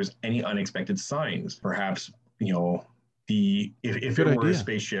see if there's any unexpected signs. Perhaps, if it were a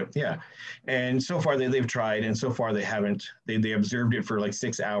spaceship, yeah. And so far they've tried, and so far they haven't. They observed it for like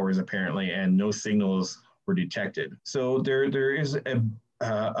 6 hours apparently, and no signals were detected. So there is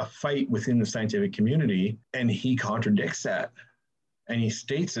a fight within the scientific community, and he contradicts that. And he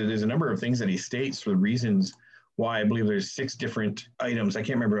states that there's a number of things that he states for the reasons why. I believe there's 6 different items. I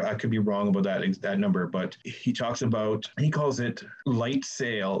can't remember. I could be wrong about that number, but he calls it light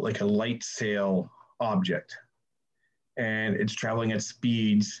sail, like a light sail object. And it's traveling at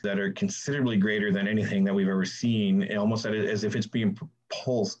speeds that are considerably greater than anything that we've ever seen, almost as if it's being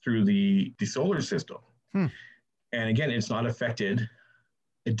pulsed through the solar system. And again, it's not affected.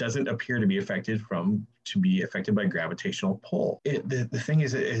 It doesn't appear to be affected by gravitational pull. The thing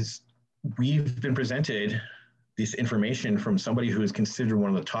is we've been presented this information from somebody who is considered one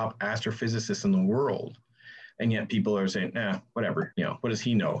of the top astrophysicists in the world. And yet people are saying, whatever, what does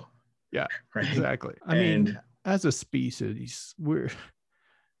he know? Yeah, right? Exactly. I mean, as a species, we're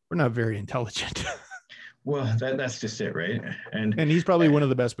not very intelligent. Well, that's just it, right? And he's probably one of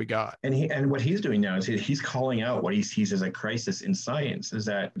the best we got. And what he's doing now is he's calling out what he sees as a crisis in science, is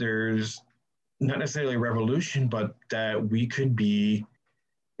that there's not necessarily a revolution, but that we could be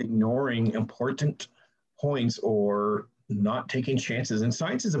ignoring important points or not taking chances. And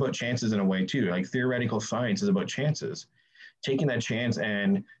science is about chances in a way too. Like theoretical science is about chances. Taking that chance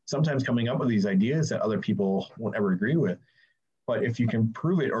and sometimes coming up with these ideas that other people won't ever agree with. But if you can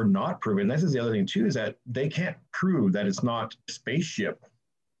prove it or not prove it, and this is the other thing too, is that they can't prove that it's not a spaceship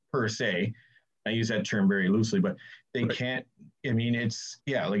per se. I use that term very loosely, but they can't. I mean,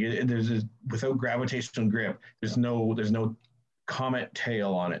 without gravitational grip, there's no comet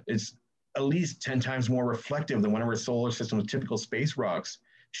tail on it. It's at least 10 times more reflective than one of our solar system's typical space rocks,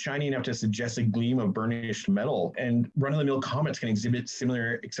 shiny enough to suggest a gleam of burnished metal. And run-of-the-mill comets can exhibit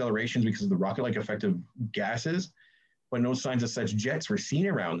similar accelerations because of the rocket-like effect of gases, but no signs of such jets were seen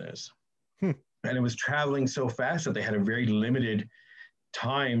around this. And it was traveling so fast that they had a very limited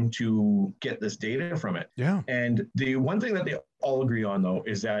time to get this data from it. Yeah. And the one thing that they all agree on, though,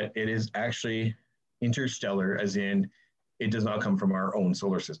 is that it is actually interstellar, as in it does not come from our own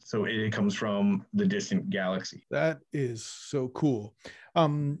solar system. So it comes from the distant galaxy. That is so cool. I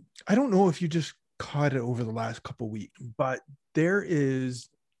don't know if you just caught it over the last couple of weeks, but there is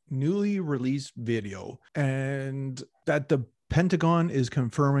newly released video, and that the Pentagon is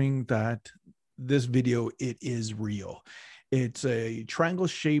confirming that this video, it is real. It's a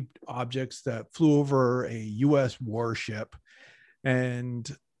triangle-shaped objects that flew over a U.S. warship, and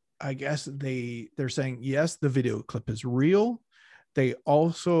I guess they're saying, yes, the video clip is real. There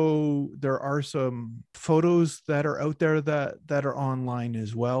are some photos that are out there that are online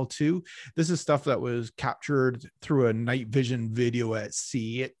as well too. This is stuff that was captured through a night vision video at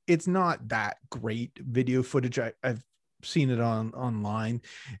sea. It's not that great video footage. I've seen it online.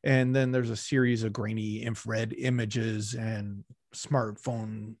 And then there's a series of grainy infrared images and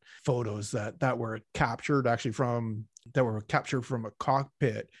smartphone photos that were captured from a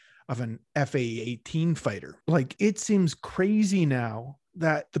cockpit of an FA-18 fighter. Like, it seems crazy now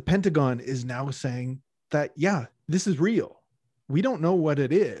that the Pentagon is now saying that, yeah, this is real. We don't know what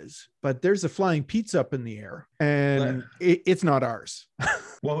it is, but there's a flying pizza up in the air, and it's not ours.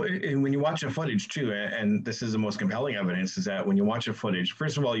 Well, and when you watch the footage too, and this is the most compelling evidence, is that when you watch the footage,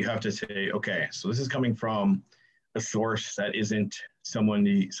 first of all, you have to say, okay, so this is coming from a source that isn't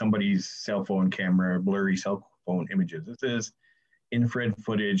somebody's cell phone camera, blurry cell phone images. This is infrared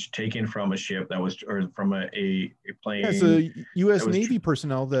footage taken from a ship that was, or from a plane. It's a U.S. Navy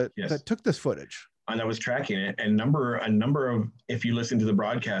personnel that took this footage. And I was tracking it, and a number of, if you listen to the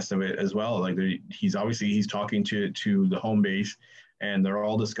broadcast of it as well, like he's talking to the home base, and they're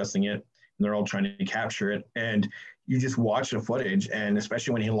all discussing it, and they're all trying to capture it. And you just watch the footage, and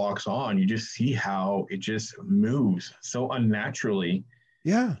especially when he locks on, you just see how it just moves so unnaturally.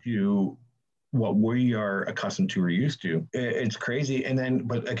 Yeah. To what we are accustomed to or used to. It's crazy. And then,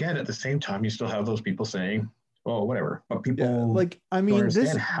 but again, at the same time, you still have those people saying, oh, whatever. But people, this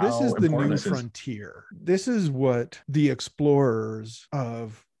is the new frontier. This is what the explorers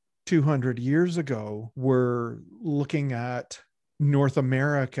of 200 years ago were looking at North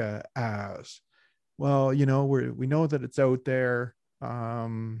America as. Well, we know that it's out there.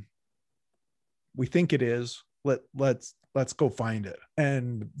 We think it is. Let's go find it.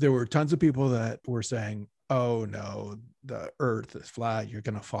 And there were tons of people that were saying, oh no, the earth is flat, you're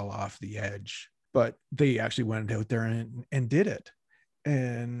going to fall off the edge. But they actually went out there and did it.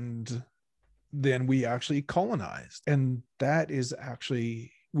 And then we actually colonized. And that is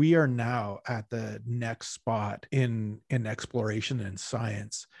actually, we are now at the next spot in exploration and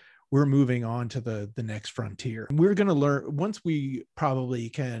science. We're moving on to the next frontier. We're going to learn, once we probably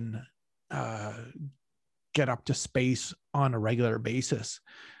can get up to space on a regular basis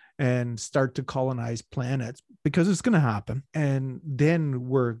and start to colonize planets, because it's going to happen. And then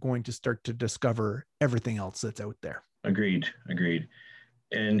we're going to start to discover everything else that's out there. Agreed.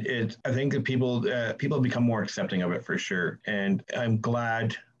 And I think that people have become more accepting of it for sure. And I'm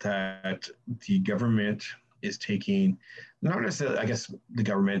glad that the government is taking, not necessarily, I guess the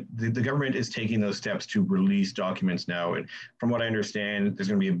government is taking those steps to release documents now. And from what I understand, there's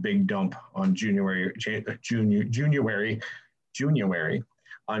going to be a big dump on January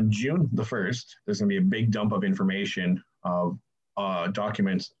on June the 1st. There's going to be a big dump of information of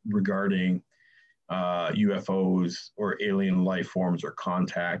documents regarding UFOs or alien life forms or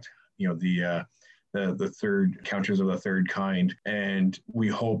contact, the third encounters of the third kind. And we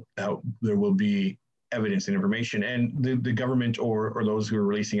hope that there will be evidence and information, and the government or those who are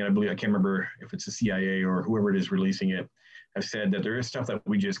releasing it, I can't remember if it's the CIA or whoever it is releasing it, have said that there is stuff that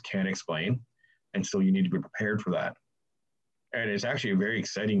we just can't explain. And so you need to be prepared for that. And it's actually a very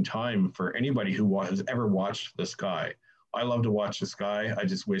exciting time for anybody who has ever watched the sky. I love to watch the sky. I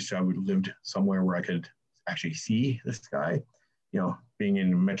just wish I would have lived somewhere where I could actually see the sky. Being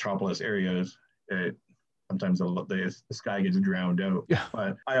in metropolis areas, sometimes the sky gets drowned out. Yeah.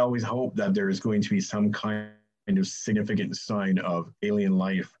 But I always hope that there is going to be some kind of significant sign of alien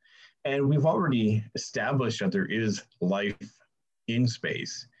life. And we've already established that there is life in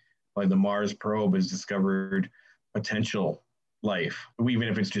space. Like the Mars probe has discovered potential life, even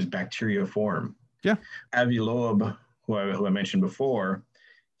if it's just bacteria form. Yeah. Avi Loeb, who I mentioned before,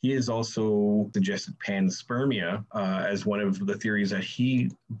 he has also suggested panspermia as one of the theories that he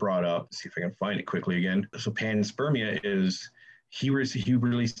brought up. Let's see if I can find it quickly again. So panspermia is, he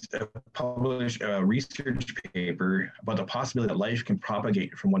published a research paper about the possibility that life can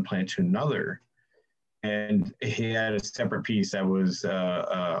propagate from one planet to another. And he had a separate piece that was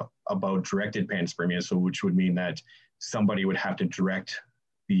about directed panspermia, so which would mean that somebody would have to direct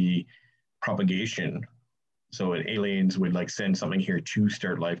the propagation. So aliens would send something here to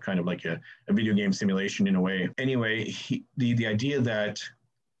start life, kind of like a video game simulation in a way. Anyway, the idea that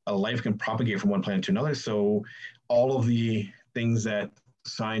a life can propagate from one planet to another. So all of the things that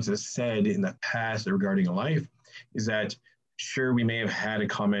science has said in the past regarding life is that, sure, we may have had a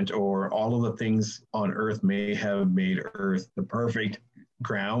comment, or all of the things on Earth may have made Earth the perfect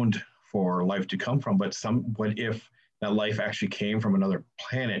ground for life to come from. But what if that life actually came from another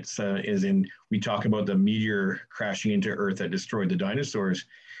planet? We talk about the meteor crashing into Earth that destroyed the dinosaurs.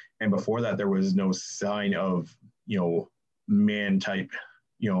 And before that, there was no sign of, man type,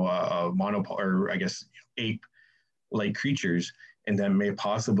 monopod, or I guess ape-like creatures. And then may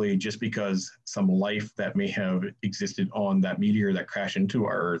possibly, just because some life that may have existed on that meteor that crashed into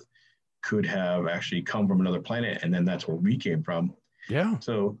our Earth could have actually come from another planet. And then that's where we came from. Yeah.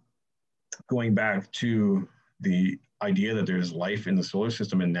 So going back to the idea that there's life in the solar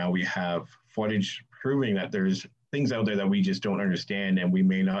system, and now we have footage proving that there's things out there that we just don't understand, and we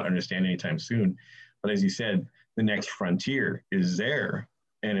may not understand anytime soon. But as you said, the next frontier is there,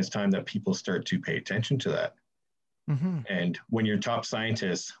 and it's time that people start to pay attention to that. Mm-hmm. And when your top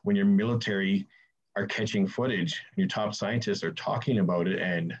scientists, when your military are catching footage, your top scientists are talking about it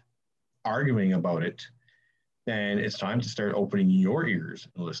and arguing about it, then it's time to start opening your ears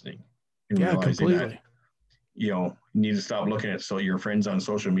and listening and realizing completely. that, you need to stop looking at your friends on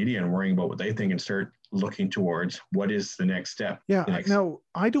social media and worrying about what they think, and start looking towards what is the next step. Yeah. Now,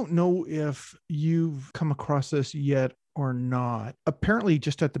 I don't know if you've come across this yet or not. Apparently,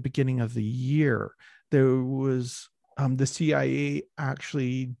 just at the beginning of the year, there was the CIA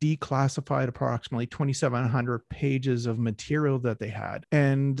actually declassified approximately 2,700 pages of material that they had.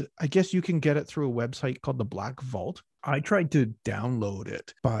 And I guess you can get it through a website called the Black Vault. I tried to download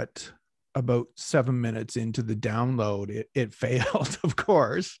it, but about 7 minutes into the download, it failed, of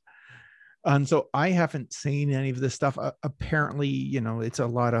course. And so I haven't seen any of this stuff. Apparently, it's a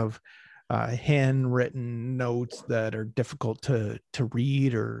lot of handwritten notes that are difficult to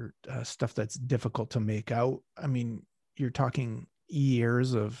read, or stuff that's difficult to make out. I mean, you're talking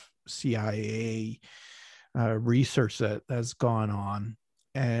years of CIA research that has gone on,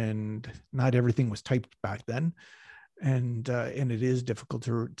 and not everything was typed back then, and it is difficult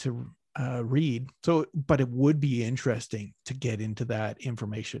to read. So, but it would be interesting to get into that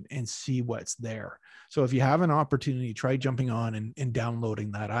information and see what's there. So if you have an opportunity, try jumping on and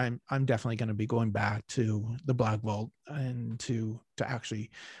downloading that. I'm definitely going to be going back to the Black Vault and to actually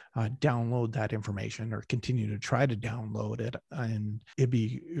download that information, or continue to try to download it. And it'd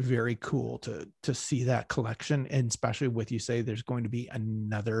be very cool to see that collection. And especially with, you say there's going to be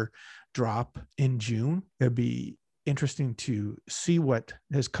another drop in June. It'd be interesting to see what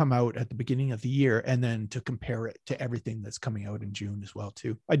has come out at the beginning of the year, and then to compare it to everything that's coming out in June as well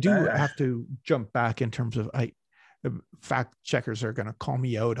too. I do have to jump back in terms of, the fact checkers are going to call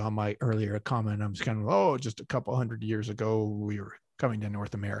me out on my earlier comment. I'm just kind of, just a couple hundred years ago we were coming to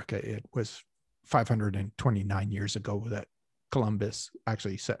North America. It was 529 years ago that Columbus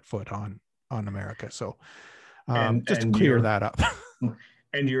actually set foot on America. So just to clear that up.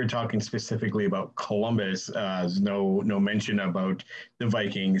 And you're talking specifically about Columbus. No mention about the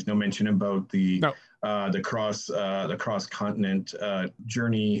Vikings. No mention about the cross continent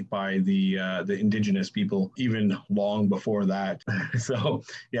journey by the indigenous people, even long before that. So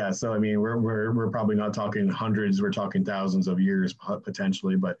I mean, we're probably not talking hundreds. We're talking thousands of years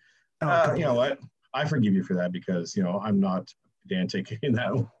potentially. But you know what? I forgive you for that, because I'm not pedantic in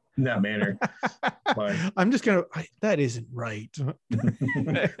that manner. But I'm just gonna, that isn't right.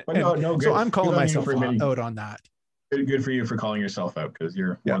 But no, good. So I'm calling myself out on that. Good for you for calling yourself out, because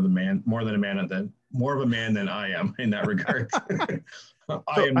you're more of a man than I am in that regard.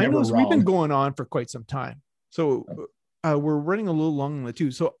 I know we've been going on for quite some time, so we're running a little long in the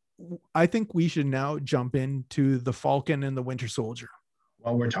tooth. So I think we should now jump into the Falcon and the Winter Soldier.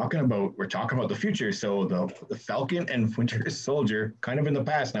 Well, we're talking about the future. So the Falcon and Winter Soldier, kind of in the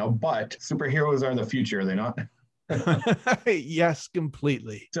past now, but superheroes are the future, are they not? Yes,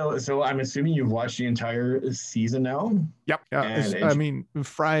 completely. So I'm assuming you've watched the entire season now. Yep. I mean,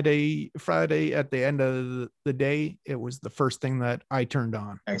 Friday at the end of the day, it was the first thing that I turned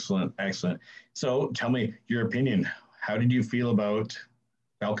on. Excellent. So tell me your opinion. How did you feel about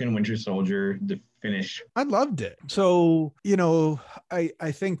Falcon Winter Soldier, the finish? I loved it. So,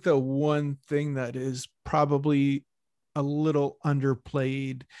 I think the one thing that is probably a little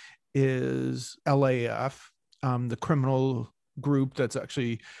underplayed is LAF, the criminal group that's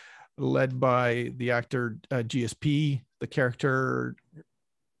actually led by the actor GSP, the character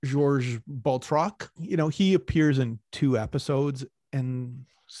Georges Baltrock. He appears in 2 episodes, and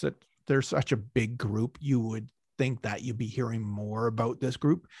so they're such a big group. You would think that you'd be hearing more about this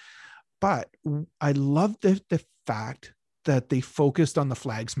group. But I love the fact that they focused on the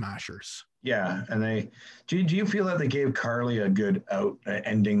Flag Smashers. Yeah, and do you feel that they gave Carly a good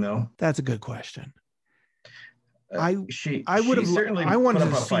ending though? That's a good question. I wanted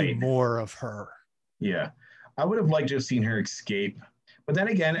to see more of her. Yeah, I would have liked to have seen her escape, but then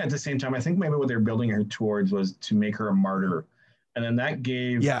again, at the same time, I think maybe what they're building her towards was to make her a martyr, and then that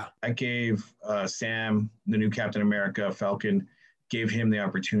gave Sam, the new Captain America, Falcon, gave him the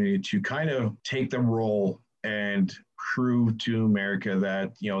opportunity to kind of take the role and prove to America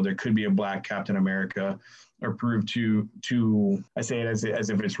that there could be a Black Captain America, or prove to I say it as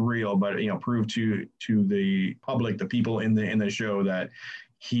if it's real, but prove to the public, the people in the show, that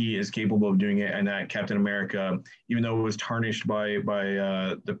he is capable of doing it, and that Captain America, even though it was tarnished by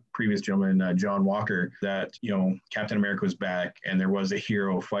the previous gentleman, John Walker, that Captain America was back and there was a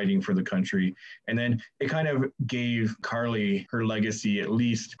hero fighting for the country, and then it kind of gave Carly her legacy, at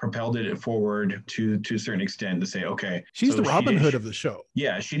least propelled it forward to a certain extent, to say, okay, she's the Robin Hood of the show.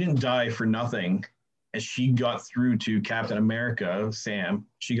 Yeah, she didn't die for nothing. As she got through to Captain America, Sam,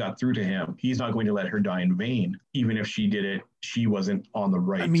 she got through to him. He's not going to let her die in vain. Even if she did it, she wasn't on the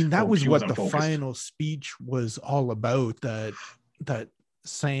right. I mean, that was what the focused. final speech was all about, that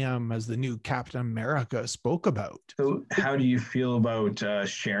Sam, as the new Captain America, spoke about. So how do you feel about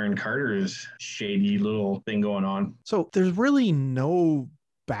Sharon Carter's shady little thing going on? So there's really no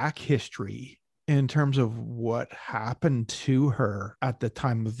back history in terms of what happened to her at the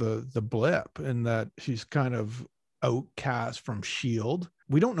time of the blip, and that she's kind of outcast from S.H.I.E.L.D.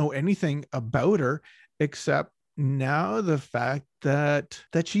 We don't know anything about her except now the fact that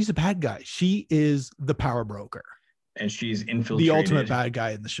she's a bad guy. She is the power broker. And she's infiltrated the ultimate bad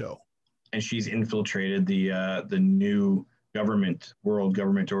guy in the show. And she's infiltrated the new government, world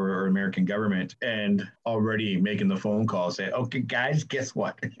government or American government, and already making the phone call, say, okay, guys, guess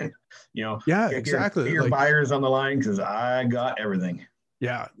what? Yeah, exactly. Get your buyers on the line because I got everything.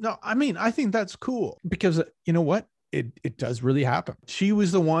 Yeah. No, I mean, I think that's cool because you know what? It does really happen. She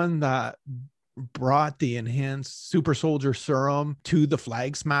was the one that brought the enhanced super soldier serum to the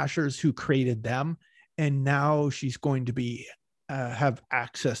Flag Smashers who created them. And now she's going to be have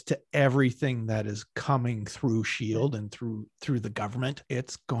access to everything that is coming through S.H.I.E.L.D. and through the government.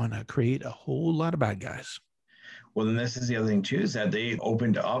 It's going to create a whole lot of bad guys. Well, then this is the other thing too, is that they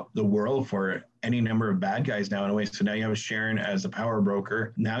opened up the world for any number of bad guys now in a way. So now you have Sharon as a power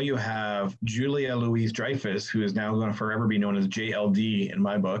broker. Now you have Julia Louis-Dreyfus, who is now going to forever be known as JLD in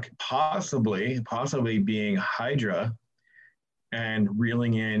my book, possibly being Hydra and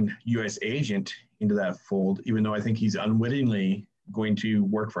reeling in U.S. Agent into that fold, even though I think he's unwittingly going to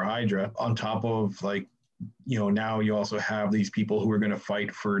work for Hydra, on top of now you also have these people who are going to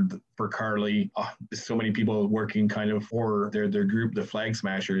fight for Carly. So many people working kind of for their group, the Flag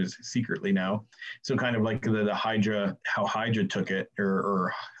Smashers, secretly now. So kind of like the Hydra, how Hydra took it,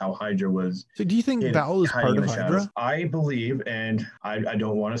 or how Hydra was. So do you think Val is part of Hydra? I believe, and I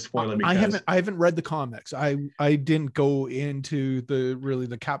don't want to spoil it because I haven't read the comics. I didn't go into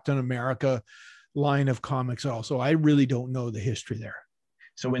the Captain America line of comics at all, so I really don't know the history there.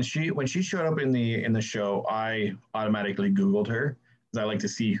 So when she showed up in the show, I automatically Googled her because I like to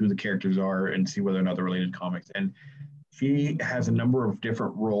see who the characters are and see whether or not they're related comics. And she has a number of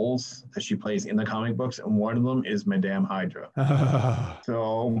different roles that she plays in the comic books, and one of them is Madame Hydra.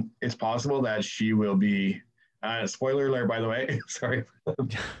 So it's possible that she will be. Spoiler alert, by the way. Sorry,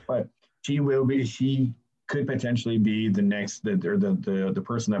 but she could potentially be the next the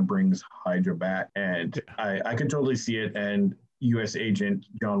person that brings Hydra back, and I could totally see it. And U.S. Agent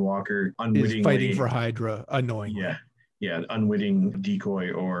John Walker unwittingly is fighting for Hydra unknowingly. Yeah, unwitting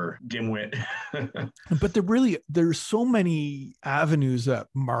decoy or dimwit. But there's so many avenues that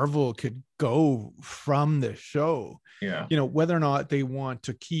Marvel could go from this show. Yeah. Whether or not they want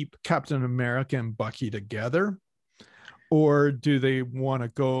to keep Captain America and Bucky together, or do they want to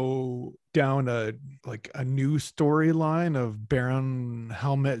go down a new storyline of Baron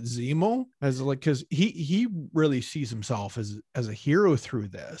Helmut Zemo because he really sees himself as a hero through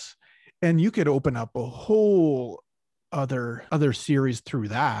this, and you could open up a whole other series through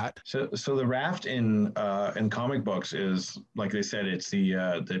that. So the Raft in comic books is, like they said, it's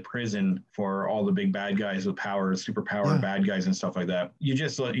the prison for all the big bad guys with power, superpower bad guys and stuff like that. You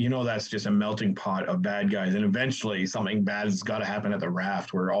just that's just a melting pot of bad guys, and eventually something bad has got to happen at the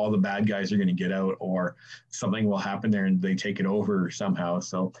Raft where all the bad guys are going to get out, or something will happen there and they take it over somehow.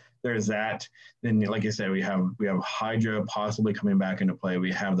 So there's that. Then, like I said, we have Hydra possibly coming back into play.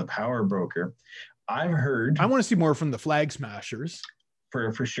 We have the power broker. I've heard. I want to see more from the Flag Smashers.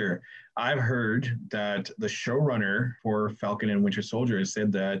 For sure. I've heard that the showrunner for Falcon and Winter Soldier has said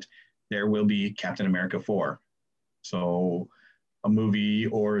that there will be Captain America 4. So a movie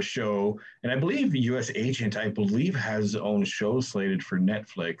or a show. And I believe U.S. Agent, has his own show slated for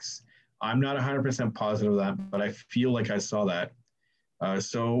Netflix. I'm not 100% positive of that, but I feel like I saw that.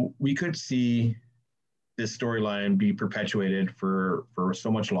 So we could see this storyline be perpetuated for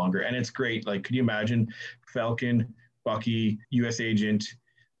so much longer, and it's great. Like, could you imagine Falcon, Bucky, U.S. Agent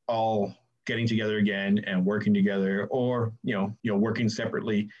all getting together again and working together, or working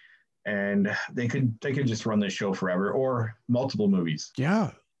separately, and they could just run this show forever, or multiple movies.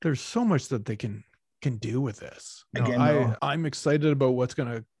 Yeah, there's so much that they can can do with this. Again, I'm excited about what's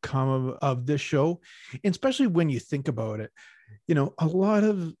going to come of this show, and especially when you think about it. A lot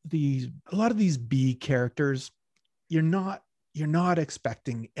of these B characters, you're not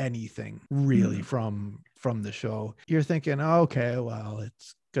expecting anything really from the show. You're thinking, oh, okay, well,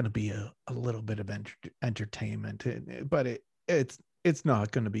 it's going to be a little bit of entertainment, but it's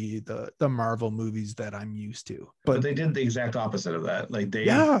not going to be the Marvel movies that I'm used to. But they did the exact opposite of that. Like they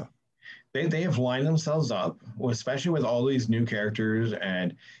have lined themselves up, especially with all these new characters,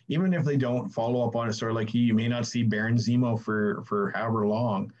 and even if they don't follow up on a story, like you may not see Baron Zemo for however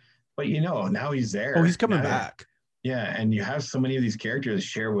long, but now he's there. Oh, he's coming back. Yeah, and you have so many of these characters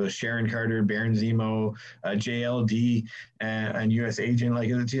share with Sharon Carter, Baron Zemo, JLD, and U.S. Agent. Like,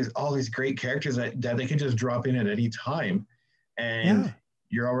 it's just all these great characters that they can just drop in at any time, and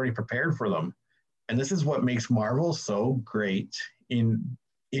you're already prepared for them. And this is what makes Marvel so great in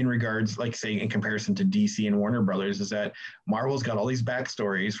regards, like, say, in comparison to DC and Warner Brothers, is that Marvel's got all these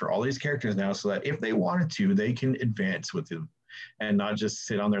backstories for all these characters now, so that if they wanted to, they can advance with them and not just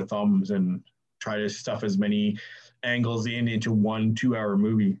sit on their thumbs and try to stuff as many angles into 1 2-hour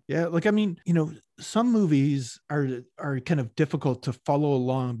movie. Yeah, like, I mean, some movies are kind of difficult to follow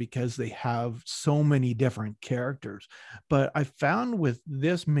along because they have so many different characters. But I found with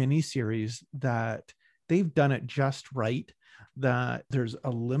this miniseries that they've done it just right, that there's a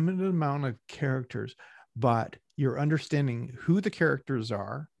limited amount of characters, but you're understanding who the characters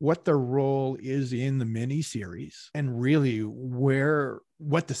are, what their role is in the miniseries, and really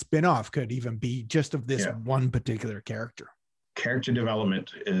what the spinoff could even be just of this one particular character. Character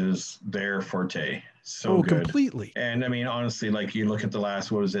development is their forte. So good. Completely. And I mean, honestly, like, you look at the last,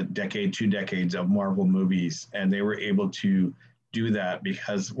 2 decades of Marvel movies, and they were able to do that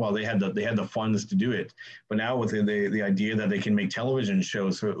because, well, they had the funds to do it. But now with the idea that they can make television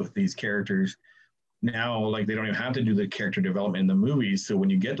shows with these characters, now, like, they don't even have to do the character development in the movies. So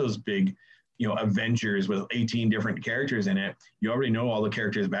when you get those big, Avengers with 18 different characters in it, you already know all the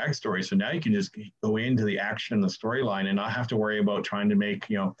characters' backstory. So now you can just go into the action and the storyline and not have to worry about trying to make,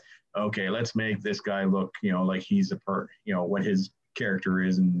 okay, let's make this guy look, like he's a part, what his character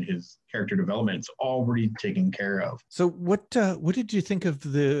is and his character development. It's already taken care of. So what did you think of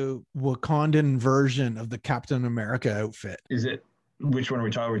the Wakandan version of the Captain America outfit? Is it, which one are we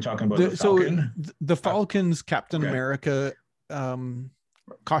talking? Are we talking about the Falcon? So the Falcon's Captain America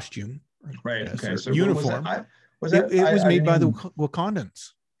costume. Right. Okay. So uniform. It was made by the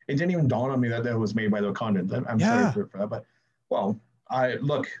Wakandans. It didn't even dawn on me that was made by the Wakandans. I'm sorry for that, but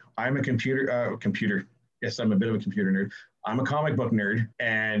I'm a computer. Yes, I'm a bit of a computer nerd. I'm a comic book nerd,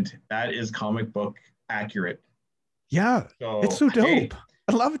 and that is comic book accurate. Yeah, so, it's so dope. Hey,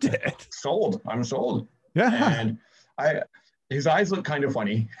 I loved it. Sold. I'm sold. Yeah. And his eyes look kind of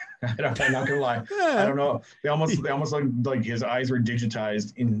funny. I'm not gonna lie. Yeah. I don't know. They almost look like his eyes were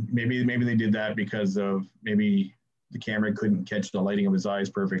digitized. Maybe they did that because of maybe the camera couldn't catch the lighting of his eyes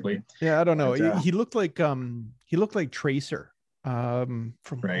perfectly. Yeah, I don't know. But, he looked like Tracer from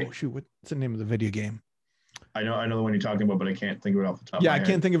right. Oh shoot, what's the name of the video game? I know the one you're talking about, but I can't think of it off the top of my head. Yeah, I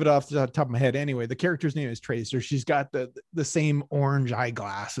can't think of it off the top of my head. Anyway, the character's name is Tracer. She's got the same orange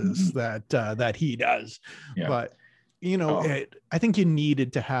eyeglasses that he does. Yeah. But I think you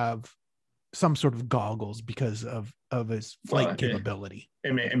needed to have some sort of goggles because of his flight capability.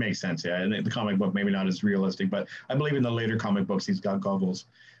 It makes sense, yeah. And the comic book, maybe not as realistic, but I believe in the later comic books he's got goggles.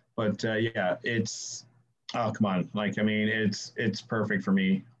 But it's come on, like, I mean, it's perfect for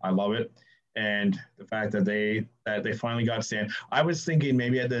me. I love it. And the fact that they finally got Sam. I was thinking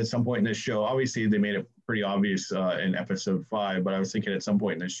maybe at some point in this show, obviously they made it pretty obvious in episode 5, but I was thinking at some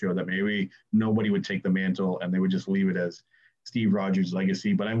point in this show that maybe nobody would take the mantle and they would just leave it as Steve Rogers'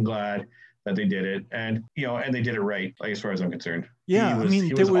 legacy. But I'm glad that they did it, and and they did it right, like, as far as I'm concerned. Yeah,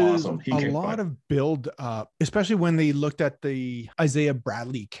 there was awesome. A lot of build up, especially when they looked at the Isaiah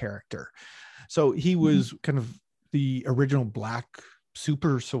Bradley character. So he was kind of the original black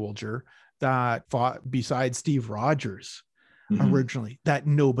super soldier that fought beside Steve Rogers originally, that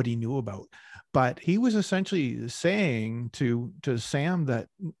nobody knew about. But he was essentially saying to Sam that,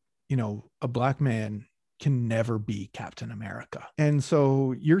 a black man can never be Captain America. And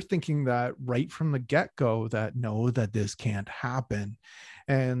so you're thinking that right from the get-go that this can't happen,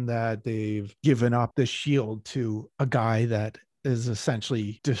 and that they've given up the shield to a guy that is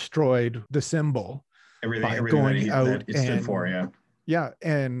essentially destroyed the symbol by going out it stood for, yeah. Yeah,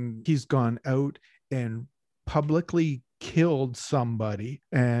 and he's gone out and publicly killed somebody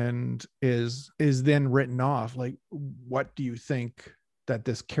and is then written off. Like, what do you think that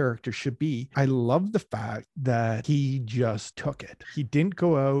this character should be? I love the fact that he just took it. He didn't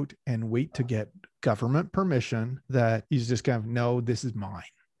go out and wait to get government permission that he's just kind of, no, this is mine.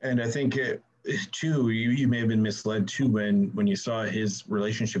 And I think too, you may have been misled too when you saw his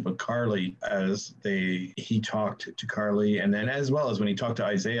relationship with Carly as he talked to Carly, and then as well as when he talked to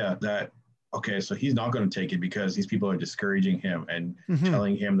Isaiah, that okay, so he's not going to take it because these people are discouraging him and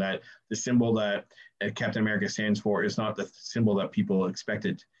telling him that the symbol that Captain America stands for is not the symbol that people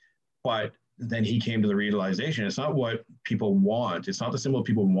expected. But then he came to the realization it's not what people want. It's not the symbol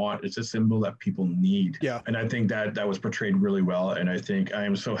people want. It's a symbol that people need. Yeah. And I think that was portrayed really well. And I think I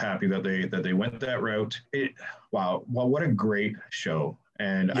am so happy that they went that route. Wow. Well, what a great show.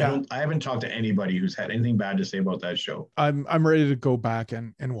 And I haven't talked to anybody who's had anything bad to say about that show. I'm ready to go back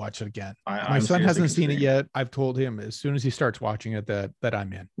and watch it again. My son hasn't seen it yet. I've told him as soon as he starts watching it that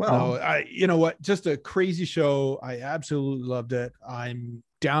I'm in. Well, no, you know what? Just a crazy show. I absolutely loved it. I'm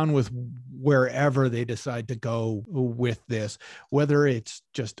down with wherever they decide to go with this, whether it's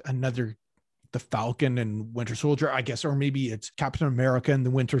just another the Falcon and Winter Soldier, I guess, or maybe it's Captain America and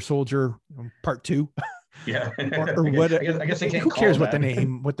the Winter Soldier part 2. Yeah. or what? I guess they can't. Who cares what that. the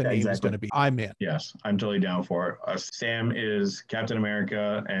name is going to be? I'm in. Yes, I'm totally down for it. Sam is Captain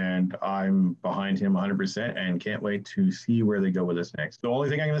America, and I'm behind him 100%, and can't wait to see where they go with this next. The only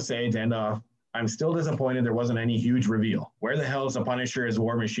thing I'm going to say to end off, I'm still disappointed there wasn't any huge reveal. Where the hell is the Punisher as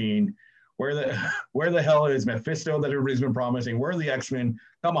War Machine? Where the hell is Mephisto that everybody's been promising? Where are the X-Men?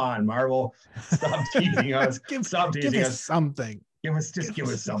 Come on, Marvel. Stop teasing us. Stop teasing give us. Something. Give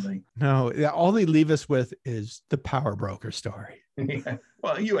us something. No, all they leave us with is the Power Broker story. Yeah.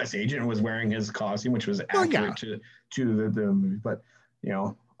 Well, a U.S. agent was wearing his costume, which was accurate to the movie. But, you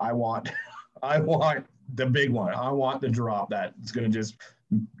know, I want the big one. I want the drop that's going to just,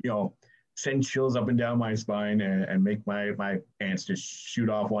 you know, send chills up and down my spine and make my pants just shoot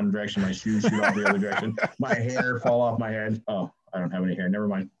off one direction, my shoes shoot off the other direction, my hair fall off my head. Oh, I don't have any hair. Never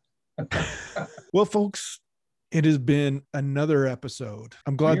mind. Well, folks, it has been another episode.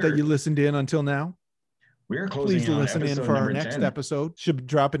 I'm glad that you listened in until now. We're closing Please listen in for our next 10. episode. Should be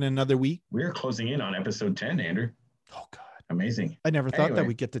dropping in another week. We're closing in on episode 10, Andrew. Oh, God. Amazing. I never thought that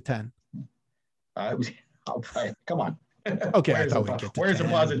we'd get to 10. I'll try. Come on. Okay, I thought we'd get to where's 10.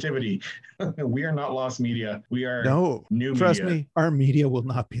 the positivity? We are not lost media. We are new trust media. Me, our media will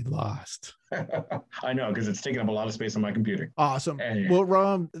not be lost. I know, because it's taking up a lot of space on my computer. Awesome. Anyway. Well,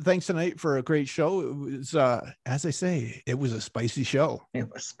 Rob, thanks tonight for a great show. It was, as I say, it was a spicy show.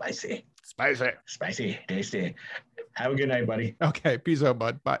 It was spicy. Spicy. Tasty. Have a good night, buddy. Okay, peace out,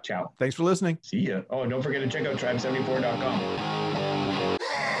 bud. Bye. Ciao. Thanks for listening. See ya. Oh, and don't forget to check out tribe74.com.